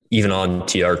 even on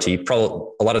TRT. Probably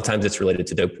a lot of times it's related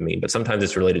to dopamine, but sometimes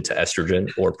it's related to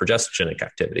estrogen or progestogenic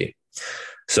activity.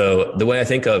 So the way I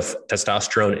think of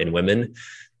testosterone in women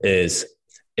is,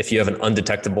 if you have an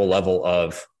undetectable level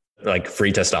of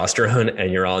free testosterone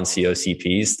and you're on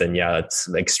COCPs, then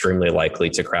it's extremely likely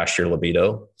to crash your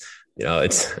libido.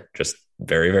 It's just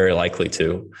very, very likely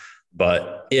to.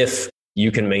 But if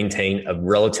you can maintain a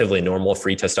relatively normal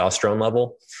free testosterone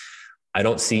level, I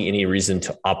don't see any reason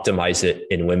to optimize it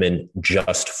in women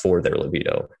just for their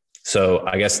libido. So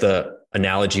I guess the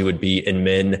analogy would be, in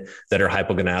men that are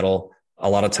hypogonadal, a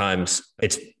lot of times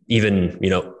it's even,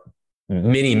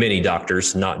 many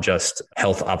doctors, not just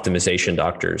health optimization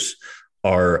doctors,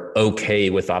 are okay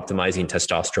with optimizing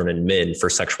testosterone in men for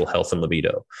sexual health and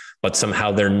libido, but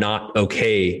somehow they're not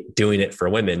okay doing it for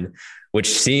women, which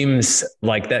seems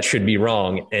like that should be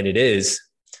wrong. And it is.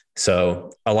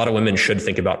 So a lot of women should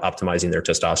think about optimizing their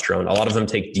testosterone. A lot of them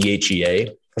take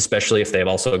DHEA, especially if they've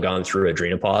also gone through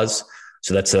adrenopause.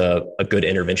 So that's a good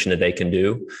intervention that they can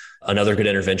do. Another good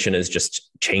intervention is just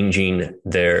changing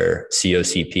their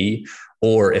COCP,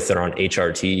 or if they're on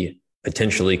HRT,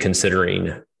 potentially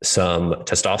considering some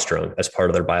testosterone as part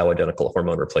of their bioidentical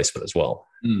hormone replacement as well.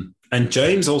 Mm. And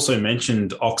James also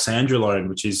mentioned oxandrolone,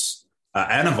 which is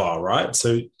Anavar, right?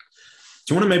 So do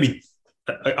you want to maybe,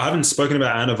 I haven't spoken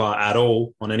about Anavar at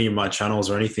all on any of my channels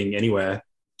or anything anywhere.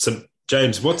 So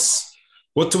James,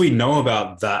 what do we know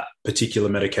about that particular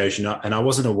medication? And I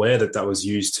wasn't aware that that was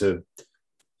used to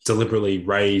deliberately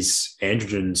raise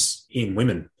androgens in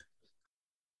women.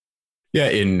 Yeah,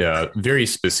 in very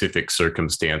specific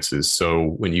circumstances. So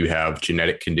when you have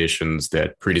genetic conditions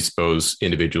that predispose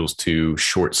individuals to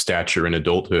short stature in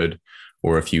adulthood,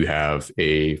 or if you have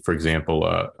for example,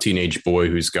 a teenage boy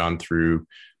who's gone through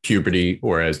puberty,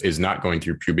 or is not going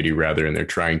through puberty rather, and they're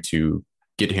trying to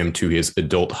get him to his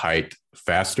adult height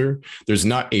faster, there's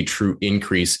not a true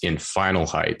increase in final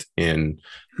height in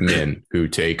men who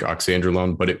take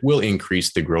oxandrolone, but it will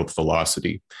increase the growth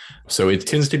velocity. So it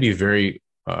tends to be very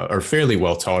or fairly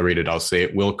well tolerated. I'll say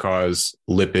it will cause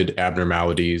lipid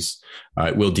abnormalities.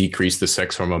 It will decrease the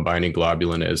sex hormone binding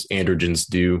globulin as androgens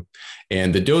do.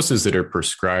 And the doses that are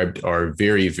prescribed are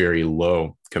very, very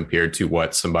low compared to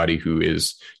what somebody who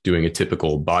is doing a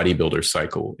typical bodybuilder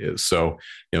cycle is. So,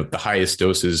 the highest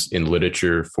doses in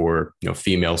literature for,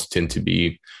 females tend to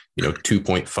be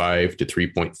 2.5 to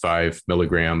 3.5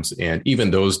 milligrams. And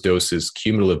even those doses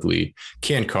cumulatively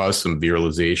can cause some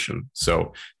virilization.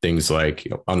 So things like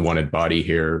unwanted body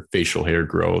hair, facial hair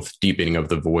growth, deepening of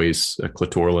the voice,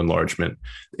 clitoral enlargement,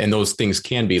 and those things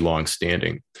can be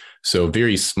longstanding. So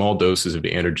very small doses of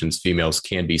androgens females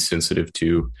can be sensitive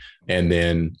to. And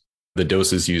then the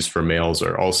doses used for males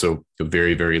are also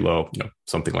very, very low,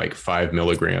 something like 5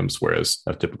 milligrams, whereas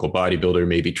a typical bodybuilder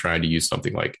may be trying to use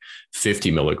something like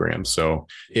 50 milligrams. So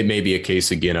it may be a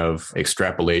case, again, of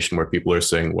extrapolation where people are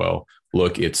saying, well,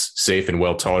 look, it's safe and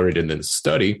well tolerated in the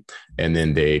study. And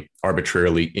then they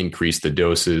arbitrarily increase the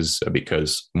doses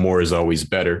because more is always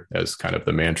better as kind of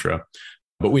the mantra.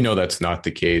 But we know that's not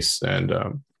the case.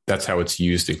 And that's how it's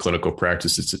used in clinical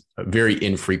practice. It's very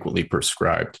infrequently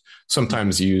prescribed,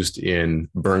 sometimes used in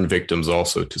burn victims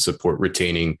also to support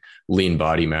retaining lean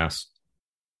body mass.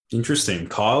 Interesting.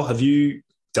 Kyle, have you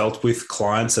dealt with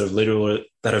clients that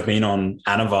have been on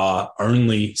Anavar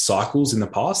only cycles in the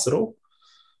past at all?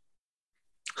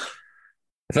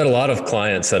 I've had a lot of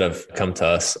clients that have come to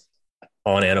us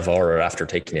on Anavar or after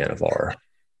taking Anavar.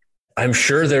 I'm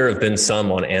sure there have been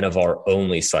some on Anavar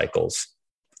only cycles,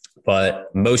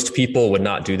 but most people would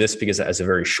not do this because it has a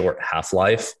very short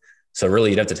half-life. So really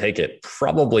you'd have to take it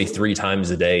probably 3 times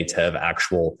a day to have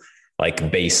actual like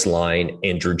baseline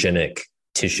androgenic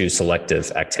tissue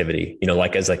selective activity,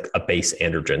 as like a base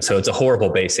androgen. So it's a horrible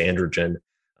base androgen.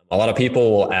 A lot of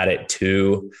people will add it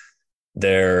to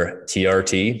their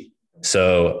TRT.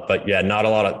 So, but yeah, not a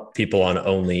lot of people on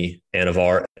only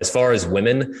Anavar. As far as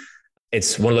women,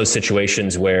 it's one of those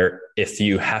situations where if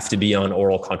you have to be on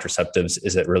oral contraceptives,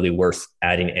 is it really worth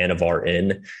adding Anavar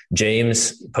in?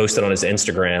 James posted on his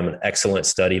Instagram an excellent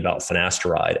study about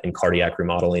finasteride and cardiac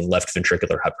remodeling, left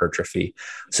ventricular hypertrophy.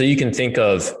 So you can think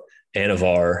of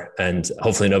Anavar, and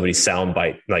hopefully nobody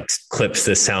clips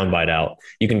this soundbite out.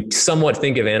 You can somewhat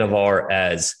think of Anavar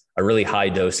as a really high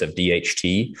dose of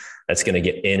DHT that's going to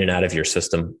get in and out of your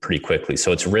system pretty quickly.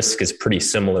 So its risk is pretty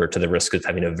similar to the risk of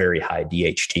having a very high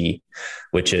DHT,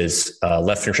 which is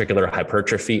left ventricular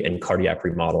hypertrophy and cardiac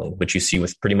remodeling, which you see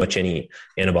with pretty much any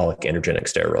anabolic androgenic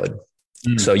steroid.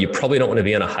 So you probably don't want to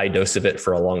be on a high dose of it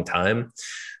for a long time,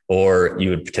 or you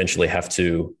would potentially have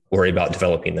to worry about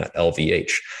developing that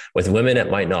LVH. With women, it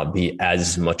might not be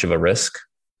as much of a risk,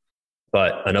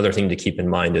 but another thing to keep in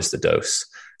mind is the dose.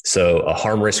 So a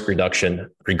harm risk reduction,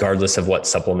 regardless of what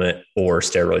supplement or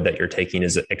steroid that you're taking,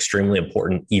 is extremely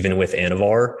important, even with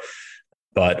Anavar.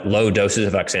 But low doses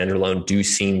of oxandrolone do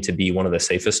seem to be one of the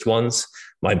safest ones.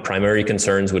 My primary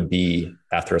concerns would be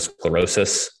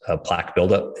atherosclerosis, plaque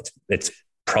buildup. It's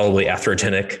probably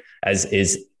atherogenic, as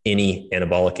is any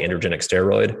anabolic androgenic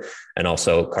steroid, and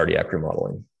also cardiac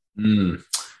remodeling. And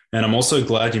I'm also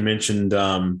glad you mentioned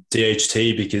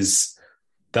DHT, because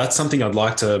that's something I'd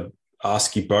like to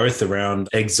ask you both around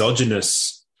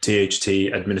exogenous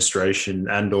DHT administration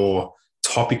and or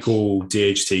topical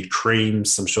DHT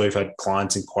creams. I'm sure you've had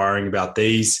clients inquiring about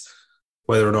these,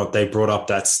 whether or not they brought up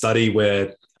that study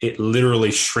where it literally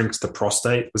shrinks the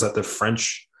prostate. Was that the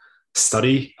French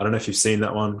study? I don't know if you've seen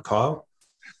that one, Kyle.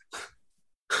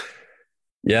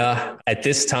 Yeah, at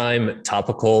this time,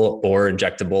 topical or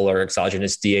injectable or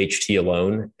exogenous DHT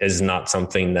alone is not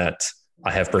something that I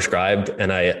have prescribed,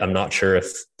 and I'm not sure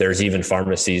if there's even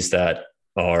pharmacies that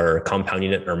are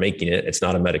compounding it or making it. It's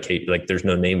not a medication. Like there's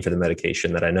no name for the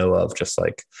medication that I know of, just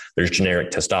like there's generic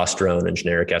testosterone and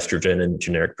generic estrogen and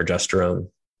generic progesterone.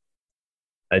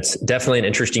 It's definitely an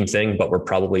interesting thing, but we're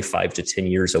probably 5 to 10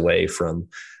 years away from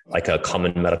like a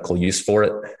common medical use for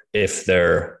it, if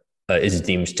there is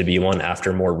deemed to be one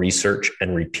after more research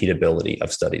and repeatability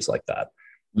of studies like that.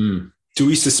 Do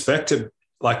we suspect it?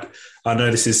 Like, I know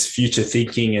this is future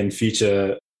thinking and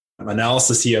future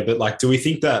analysis here, but do we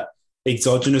think that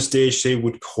exogenous DHT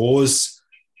would cause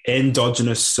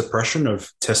endogenous suppression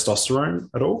of testosterone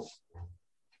at all?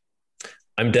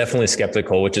 I'm definitely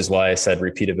skeptical, which is why I said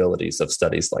repeatabilities of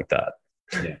studies like that.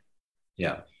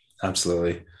 Yeah,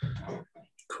 absolutely.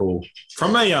 Cool.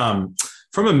 From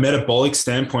a metabolic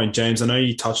standpoint, James, I know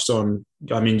you touched on,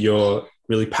 you're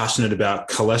really passionate about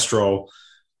cholesterol.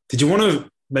 Did you want to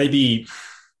maybe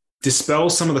dispel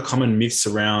some of the common myths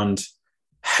around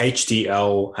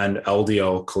HDL and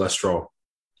LDL cholesterol?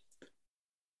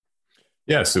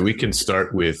 Yeah, so we can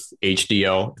start with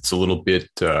HDL. It's a little bit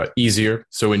easier.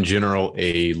 So in general,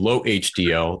 a low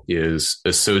HDL is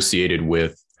associated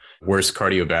with worse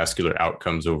cardiovascular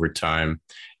outcomes over time,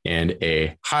 and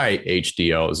a high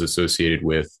HDL is associated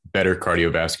with better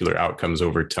cardiovascular outcomes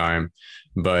over time.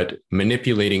 But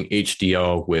manipulating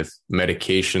HDL with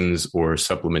medications or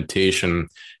supplementation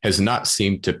has not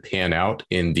seemed to pan out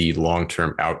in the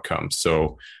long-term outcomes.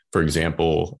 So, for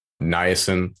example,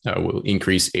 niacin will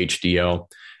increase HDL,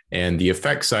 and the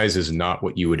effect size is not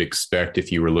what you would expect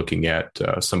if you were looking at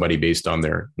somebody based on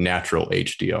their natural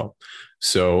HDL.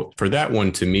 So for that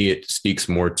one, to me, it speaks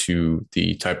more to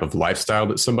the type of lifestyle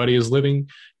that somebody is living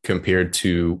compared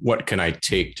to what can I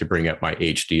take to bring up my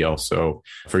HDL. So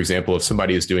for example, if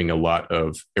somebody is doing a lot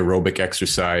of aerobic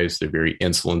exercise, they're very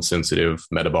insulin sensitive,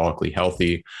 metabolically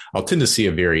healthy, I'll tend to see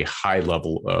a very high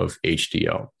level of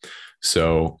HDL.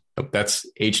 So that's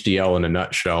HDL in a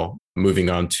nutshell. Moving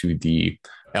on to the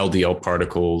LDL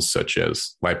particles such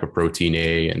as lipoprotein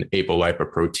A and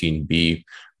apolipoprotein B,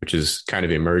 which is kind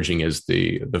of emerging as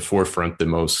the forefront,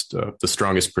 the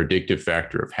strongest predictive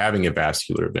factor of having a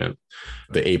vascular event.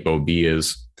 The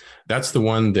ApoB that's the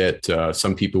one that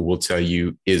some people will tell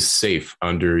you is safe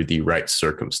under the right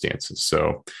circumstances.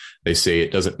 So they say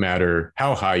it doesn't matter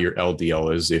how high your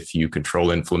LDL is. If you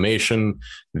control inflammation,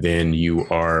 then you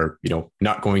are,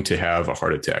 not going to have a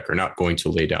heart attack or not going to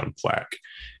lay down plaque.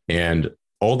 And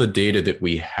all the data that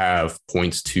we have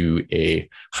points to a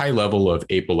high level of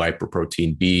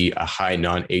apolipoprotein B, a high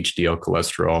non-HDL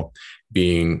cholesterol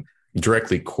being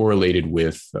directly correlated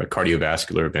with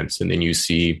cardiovascular events. And then you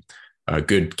see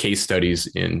good case studies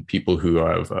in people who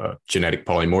have genetic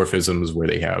polymorphisms where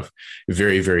they have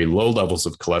very, very low levels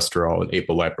of cholesterol and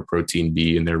apolipoprotein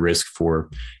B, and their risk for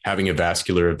having a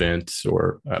vascular event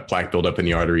or plaque buildup in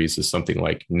the arteries is something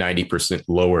like 90%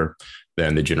 lower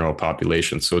than the general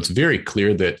population. So it's very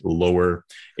clear that lower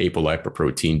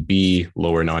apolipoprotein B,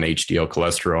 lower non-HDL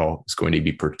cholesterol is going to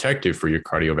be protective for your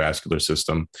cardiovascular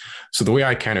system. So the way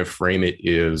I kind of frame it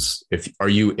is, are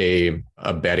you a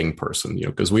betting person?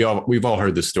 Because we've all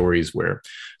heard the stories where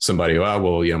somebody,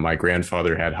 my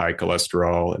grandfather had high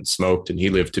cholesterol and smoked and he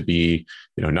lived to be,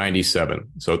 97.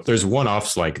 So there's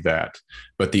one-offs like that,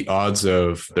 but the odds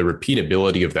of the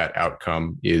repeatability of that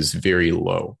outcome is very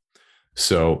low.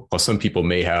 So while some people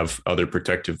may have other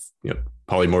protective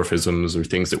polymorphisms or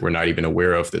things that we're not even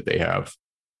aware of that they have,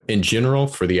 in general,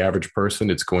 for the average person,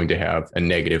 it's going to have a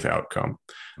negative outcome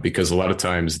because a lot of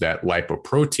times that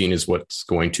lipoprotein is what's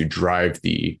going to drive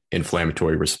the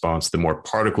inflammatory response. The more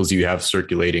particles you have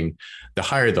circulating, the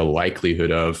higher the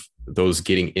likelihood of those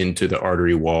getting into the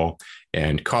artery wall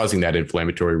and causing that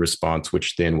inflammatory response,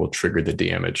 which then will trigger the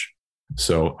damage.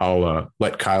 So I'll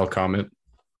let Kyle comment.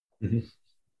 Mm-hmm.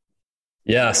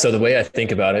 Yeah. So the way I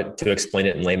think about it, to explain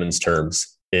it in layman's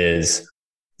terms, is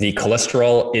the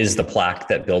cholesterol is the plaque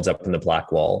that builds up in the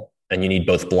plaque wall, and you need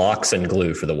both blocks and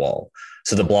glue for the wall.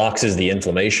 So the blocks is the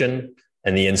inflammation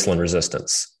and the insulin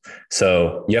resistance.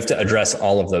 So you have to address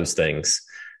all of those things.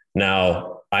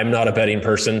 Now, I'm not a betting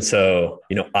person, so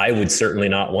I would certainly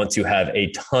not want to have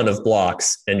a ton of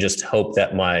blocks and just hope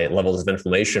that my levels of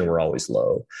inflammation were always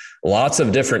low. Lots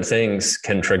of different things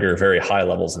can trigger very high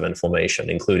levels of inflammation,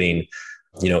 including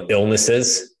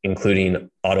illnesses, including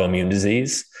autoimmune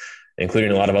disease,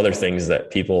 including a lot of other things that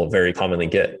people very commonly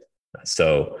get.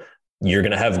 So you're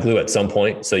going to have glue at some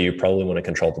point, so you probably want to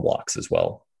control the blocks as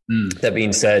well. That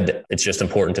being said, it's just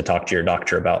important to talk to your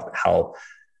doctor about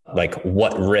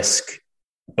what risk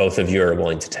both of you are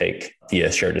willing to take via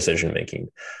shared decision making.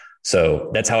 So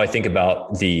that's how I think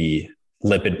about the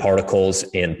lipid particles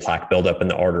and plaque buildup in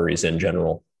the arteries in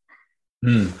general.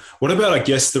 What about, I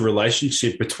guess, the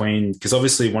relationship between, because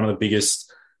obviously one of the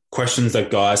biggest questions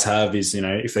that guys have is,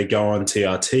 if they go on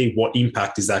TRT, what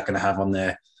impact is that going to have on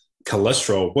their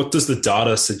cholesterol? What does the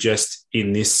data suggest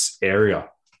in this area?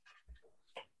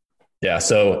 Yeah.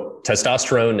 So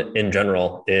testosterone in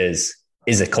general is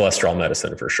a cholesterol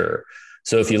medicine for sure.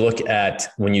 So if you look at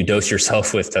when you dose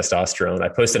yourself with testosterone, I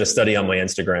posted a study on my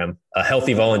Instagram,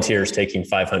 healthy volunteers taking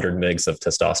 500 mgs of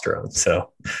testosterone.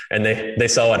 So, and they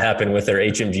saw what happened with their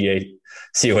HMG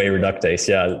CoA reductase.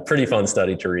 Yeah, pretty fun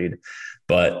study to read.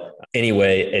 But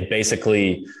anyway, it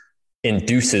basically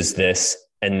induces this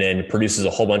and then produces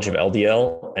a whole bunch of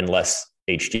LDL and less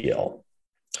HDL.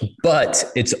 But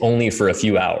it's only for a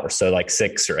few hours. So like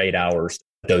 6 or 8 hours,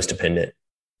 dose dependent.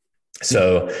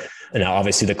 So now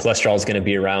obviously the cholesterol is going to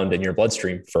be around in your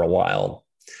bloodstream for a while.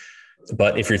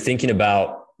 But if you're thinking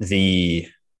about the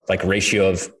ratio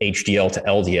of HDL to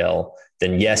LDL,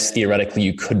 then yes, theoretically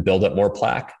you could build up more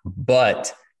plaque,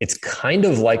 but it's kind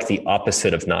of like the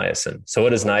opposite of niacin. So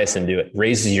what does niacin do? It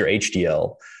raises your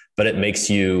HDL, but it makes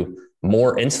you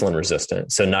more insulin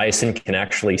resistant. So niacin can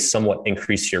actually somewhat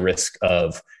increase your risk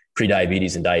of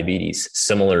prediabetes and diabetes,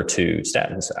 similar to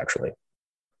statins, actually.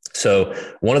 So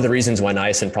one of the reasons why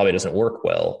niacin probably doesn't work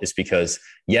well is because,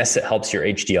 yes, it helps your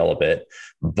HDL a bit,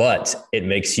 but it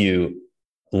makes you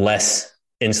less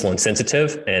insulin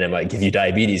sensitive, and it might give you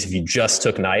diabetes. If you just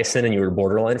took niacin and you were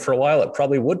borderline for a while, it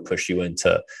probably would push you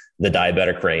into the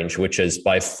diabetic range, which is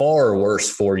by far worse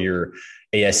for your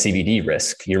ASCVD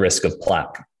risk, your risk of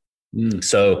plaque.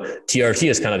 So TRT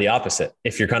is kind of the opposite.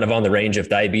 If you're kind of on the range of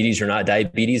diabetes or not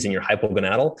diabetes and you're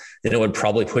hypogonadal, then it would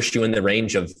probably push you in the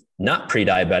range of not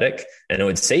pre-diabetic, and it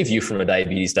would save you from a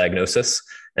diabetes diagnosis,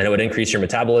 and it would increase your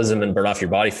metabolism and burn off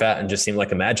your body fat and just seem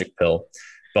like a magic pill.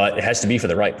 But it has to be for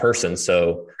the right person.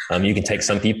 So you can take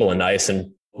some people and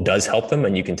niacin does help them,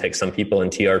 and you can take some people and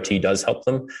TRT does help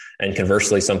them. And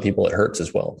conversely, some people it hurts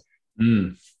as well.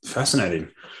 Fascinating.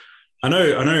 I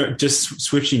know just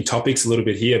switching topics a little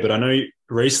bit here, but I know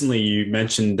recently you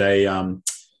mentioned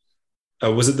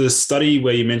was it the study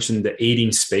where you mentioned the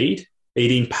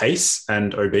eating pace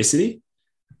and obesity?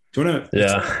 Do you want to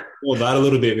explore that a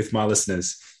little bit with my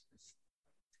listeners?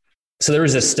 So there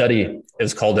was a study, it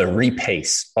was called a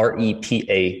REPACE,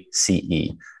 REPACE,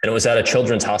 and it was at a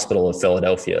Children's Hospital of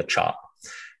Philadelphia, CHOP.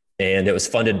 And it was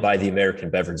funded by the American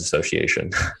Beverage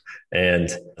Association. And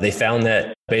they found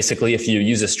that basically if you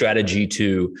use a strategy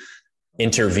to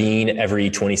intervene every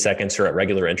 20 seconds or at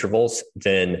regular intervals,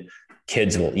 then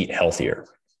kids will eat healthier.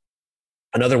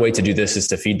 Another way to do this is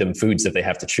to feed them foods that they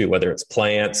have to chew, whether it's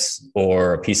plants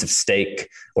or a piece of steak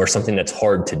or something that's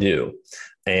hard to do.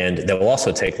 And they will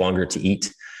also take longer to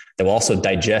eat. They will also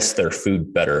digest their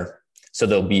food better. So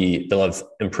they'll have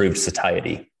improved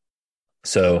satiety.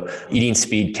 So eating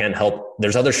speed can help.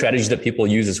 There's other strategies that people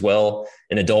use as well.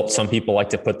 In adults, some people like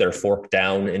to put their fork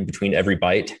down in between every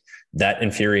bite. That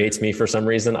infuriates me for some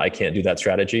reason. I can't do that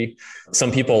strategy.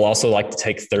 Some people also like to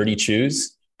take 30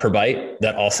 chews per bite.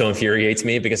 That also infuriates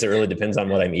me because it really depends on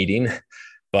what I'm eating.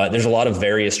 But there's a lot of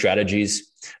various strategies.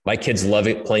 My kids love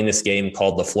it playing this game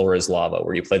called The Floor is Lava,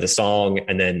 where you play the song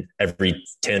and then every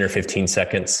 10 or 15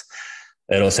 seconds,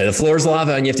 it'll say the floor is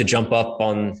lava and you have to jump up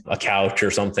on a couch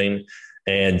or something.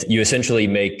 And you essentially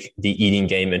make the eating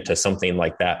game into something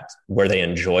like that where they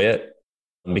enjoy it,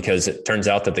 because it turns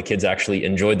out that the kids actually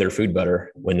enjoyed their food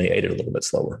better when they ate it a little bit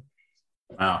slower.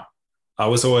 Wow. I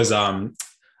was always, a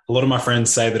lot of my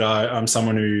friends say that I'm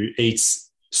someone who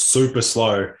eats super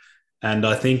slow. And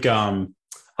I think I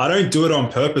don't do it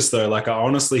on purpose though. Like I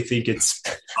honestly think it's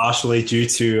partially due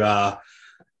to a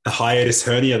hiatus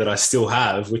hernia that I still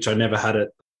have, which I never had it,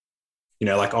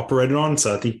 operated on.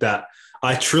 So I think that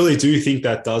I truly do think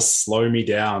that does slow me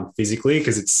down physically,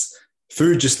 because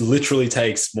food just literally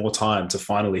takes more time to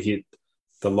finally hit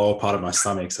the lower part of my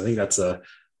stomach. So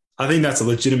I think that's a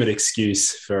legitimate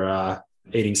excuse for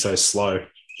eating so slow.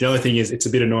 The other thing is it's a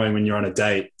bit annoying when you're on a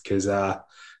date because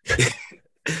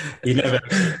you never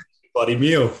have a bloody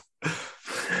meal.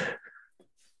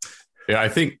 Yeah, I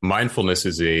think mindfulness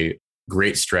is a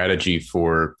great strategy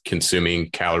for consuming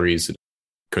calories.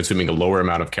 Consuming a lower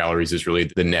amount of calories is really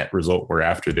the net result we're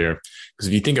after there. Because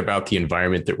if you think about the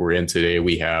environment that we're in today,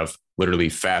 we have literally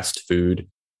fast food,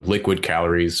 liquid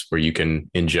calories where you can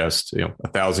ingest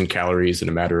 1,000 calories in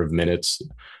a matter of minutes.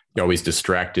 You're always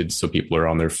distracted. So people are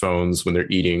on their phones when they're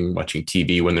eating, watching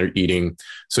TV when they're eating.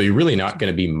 So you're really not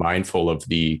going to be mindful of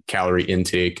the calorie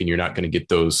intake, and you're not going to get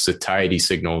those satiety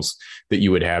signals that you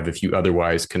would have if you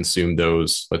otherwise consume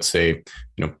those, let's say,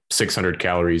 600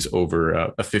 calories over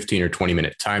a 15 or 20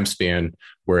 minute time span.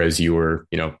 Whereas you were,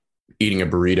 eating a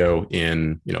burrito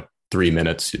in, 3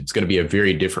 minutes, it's going to be a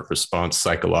very different response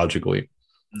psychologically.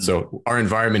 So our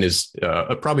environment is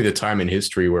probably the time in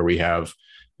history where we have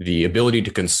the ability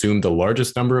to consume the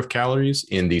largest number of calories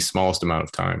in the smallest amount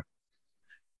of time.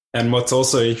 And what's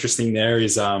also interesting there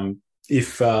is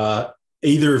if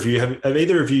either of you have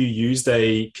either of you used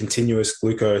a continuous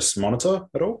glucose monitor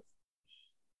at all?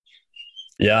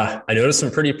 Yeah, I noticed some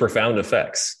pretty profound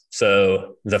effects.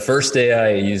 So the first day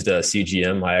I used a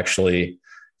CGM, I actually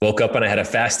woke up and I had a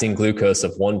fasting glucose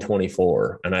of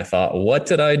 124. And I thought, what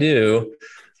did I do?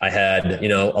 I had,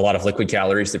 a lot of liquid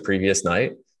calories the previous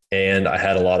night, and I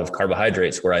had a lot of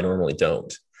carbohydrates where I normally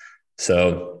don't.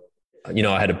 So,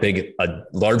 I had a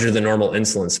larger than normal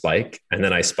insulin spike, and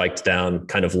then I spiked down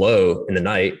kind of low in the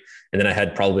night. And then I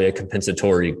had probably a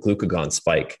compensatory glucagon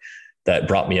spike that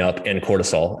brought me up, and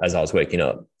cortisol as I was waking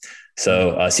up.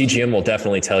 So CGM will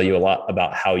definitely tell you a lot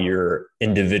about how your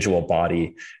individual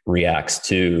body reacts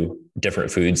to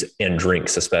different foods and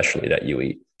drinks, especially that you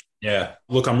eat. Yeah.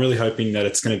 Look, I'm really hoping that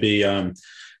it's going to be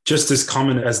just as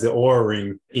common as the Oura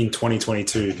Ring in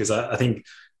 2022, because I think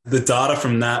the data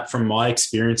from that, from my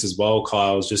experience as well,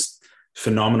 Kyle, is just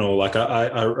phenomenal. Like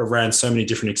I ran so many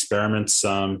different experiments,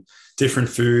 different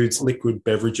foods, liquid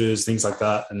beverages, things like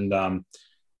that, and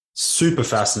super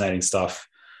fascinating stuff.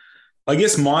 I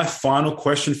guess my final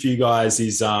question for you guys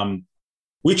is,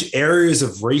 which areas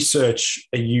of research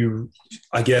are you,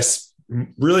 I guess,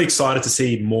 really excited to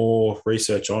see more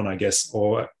research on, I guess,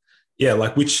 or yeah,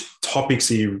 like which topics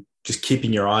are you just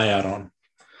keeping your eye out on?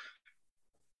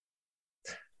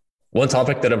 One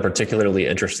topic that I'm particularly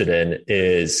interested in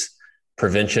is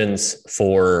preventions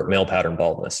for male pattern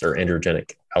baldness or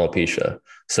androgenic alopecia.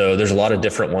 So there's a lot of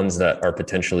different ones that are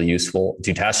potentially useful.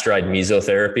 Dutasteride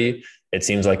mesotherapy, it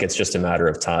seems like it's just a matter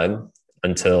of time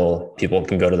until people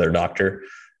can go to their doctor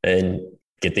and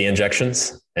get the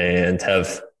injections and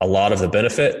have a lot of the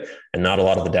benefit and not a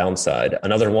lot of the downside.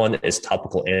 Another one is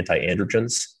topical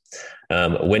anti-androgens.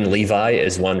 Winlevi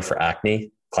is one for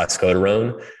acne,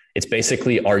 clascoterone. It's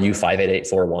basically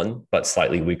RU58841, but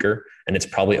slightly weaker. And it's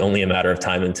probably only a matter of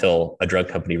time until a drug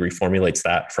company reformulates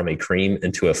that from a cream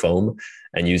into a foam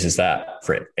and uses that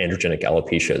for androgenic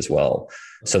alopecia as well.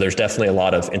 So there's definitely a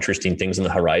lot of interesting things on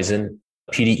the horizon.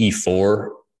 PDE4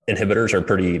 inhibitors are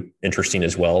pretty interesting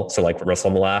as well. So like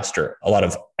roflumilast or a lot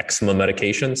of eczema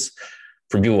medications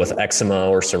for people with eczema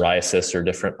or psoriasis or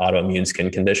different autoimmune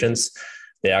skin conditions,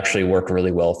 they actually work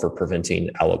really well for preventing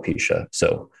alopecia.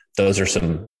 So those are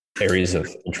some areas of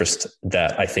interest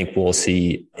that I think we'll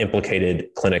see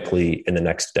implicated clinically in the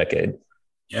next decade.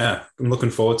 Yeah, I'm looking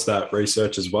forward to that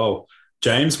research as well.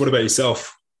 James, what about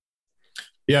yourself?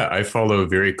 Yeah, I follow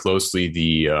very closely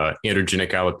the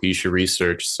androgenic alopecia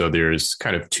research. So there's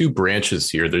kind of two branches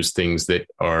here. There's things that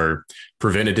are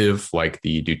preventative, like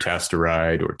the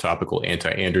dutasteride or topical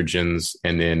anti-androgens.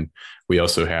 And then we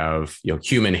also have,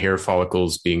 human hair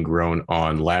follicles being grown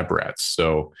on lab rats.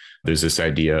 So there's this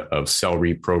idea of cell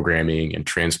reprogramming and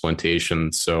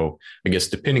transplantation. So I guess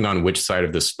depending on which side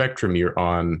of the spectrum you're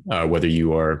on, whether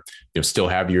you are, still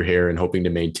have your hair and hoping to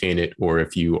maintain it, or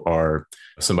if you are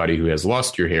somebody who has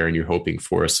lost your hair and you're hoping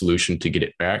for a solution to get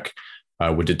it back,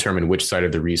 would determine which side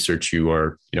of the research you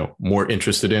are, more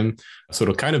interested in. So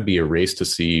it'll kind of be a race to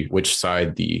see which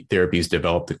side the therapies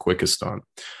develop the quickest on.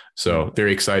 So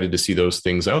very excited to see those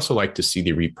things. I also like to see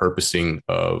the repurposing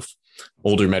of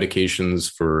older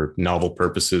medications for novel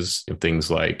purposes,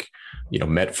 things like,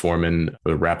 metformin,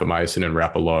 rapamycin, and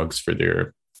rapalogs for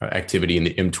their activity in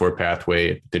the mTOR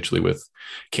pathway, potentially with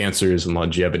cancers and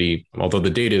longevity, although the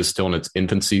data is still in its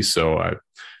infancy. So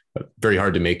very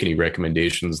hard to make any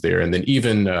recommendations there. And then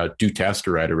even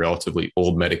dutasteride, a relatively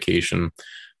old medication,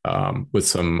 with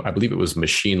some, I believe it was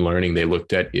machine learning, they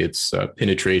looked at its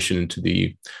penetration into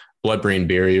the blood-brain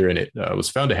barrier, and it was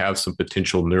found to have some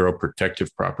potential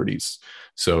neuroprotective properties.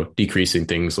 So decreasing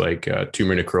things like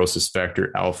tumor necrosis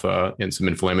factor alpha and some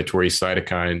inflammatory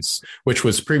cytokines, which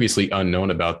was previously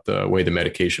unknown about the way the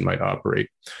medication might operate.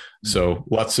 So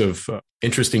lots of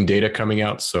interesting data coming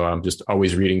out. So I'm just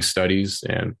always reading studies,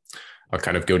 and I'll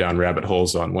kind of go down rabbit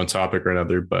holes on one topic or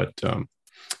another. But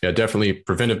yeah, definitely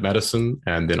preventive medicine,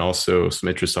 and then also some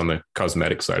interest on the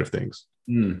cosmetic side of things.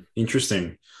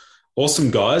 Interesting.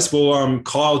 Awesome, guys. Well,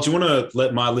 Kyle, do you want to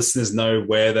let my listeners know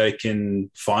where they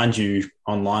can find you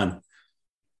online?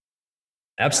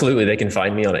 Absolutely. They can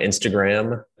find me on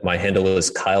Instagram. My handle is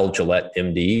Kyle Gillet,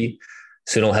 MD.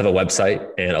 Soon I'll have a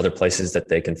website and other places that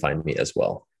they can find me as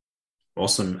well.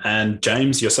 Awesome. And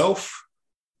James, yourself?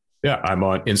 Yeah, I'm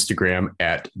on Instagram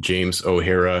at James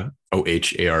O'Hara,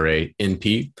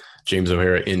 OHARA-NP, James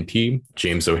O'Hara NP,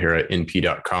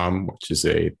 JamesO'HaraNP.com, which is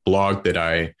a blog that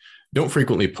I don't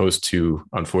frequently post to.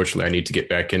 Unfortunately, I need to get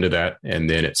back into that. And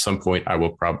then at some point, I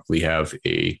will probably have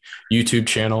a YouTube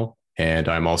channel, and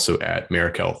I'm also at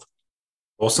Merrick Health.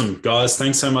 Awesome. Guys,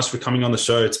 thanks so much for coming on the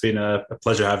show. It's been a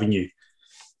pleasure having you.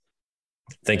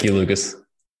 Thank you, Lucas.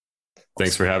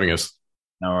 Thanks for having us.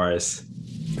 No worries.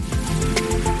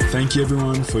 Thank you,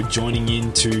 everyone, for joining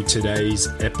in to today's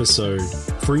episode.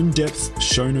 For in-depth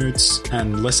show notes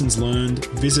and lessons learned,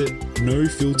 visit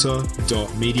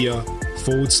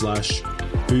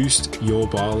nofilter.media/boost your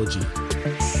biology.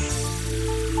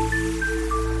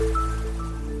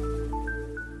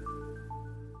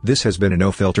 This has been a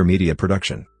No Filter Media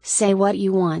production. Say what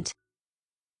you want.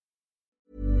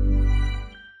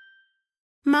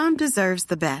 Mom deserves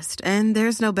the best, and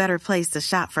there's no better place to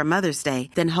shop for Mother's Day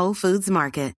than Whole Foods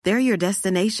Market. They're your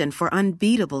destination for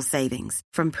unbeatable savings,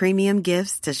 from premium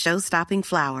gifts to show-stopping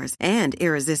flowers and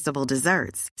irresistible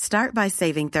desserts. Start by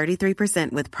saving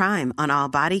 33% with Prime on all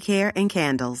body care and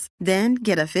candles. Then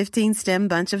get a 15-stem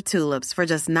bunch of tulips for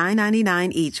just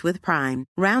 $9.99 each with Prime.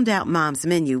 Round out Mom's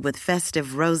menu with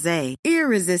festive rosé,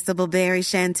 irresistible berry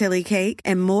chantilly cake,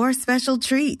 and more special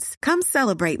treats. Come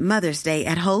celebrate Mother's Day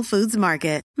at Whole Foods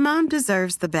Market. Mom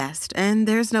deserves the best, and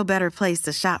there's no better place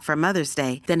to shop for Mother's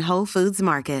Day than Whole Foods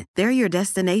Market. They're your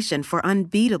destination for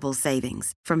unbeatable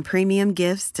savings, from premium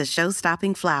gifts to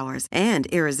show-stopping flowers and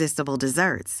irresistible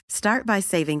desserts. Start by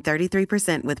saving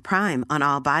 33% with Prime on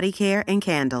all body care and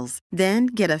candles. Then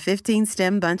get a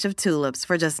 15-stem bunch of tulips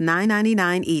for just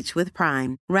 $9.99 each with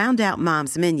Prime. Round out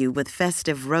Mom's menu with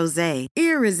festive rosé,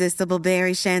 irresistible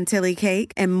berry chantilly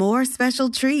cake, and more special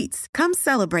treats. Come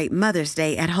celebrate Mother's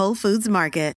Day at Whole Foods Market.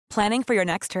 Planning for your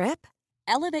next trip?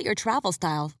 Elevate your travel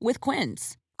style with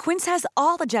Quince. Quince has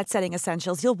all the jet-setting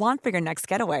essentials you'll want for your next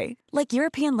getaway, like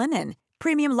European linen,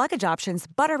 premium luggage options,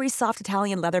 buttery soft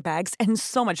Italian leather bags, and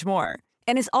so much more.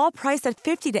 And is all priced at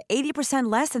 50 to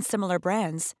 80% less than similar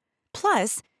brands.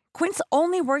 Plus, Quince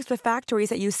only works with factories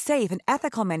that use safe and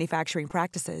ethical manufacturing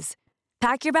practices.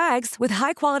 Pack your bags with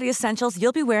high-quality essentials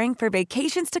you'll be wearing for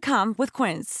vacations to come with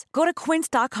Quince. Go to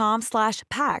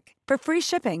quince.com/pack for free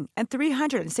shipping and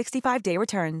 365-day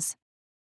returns.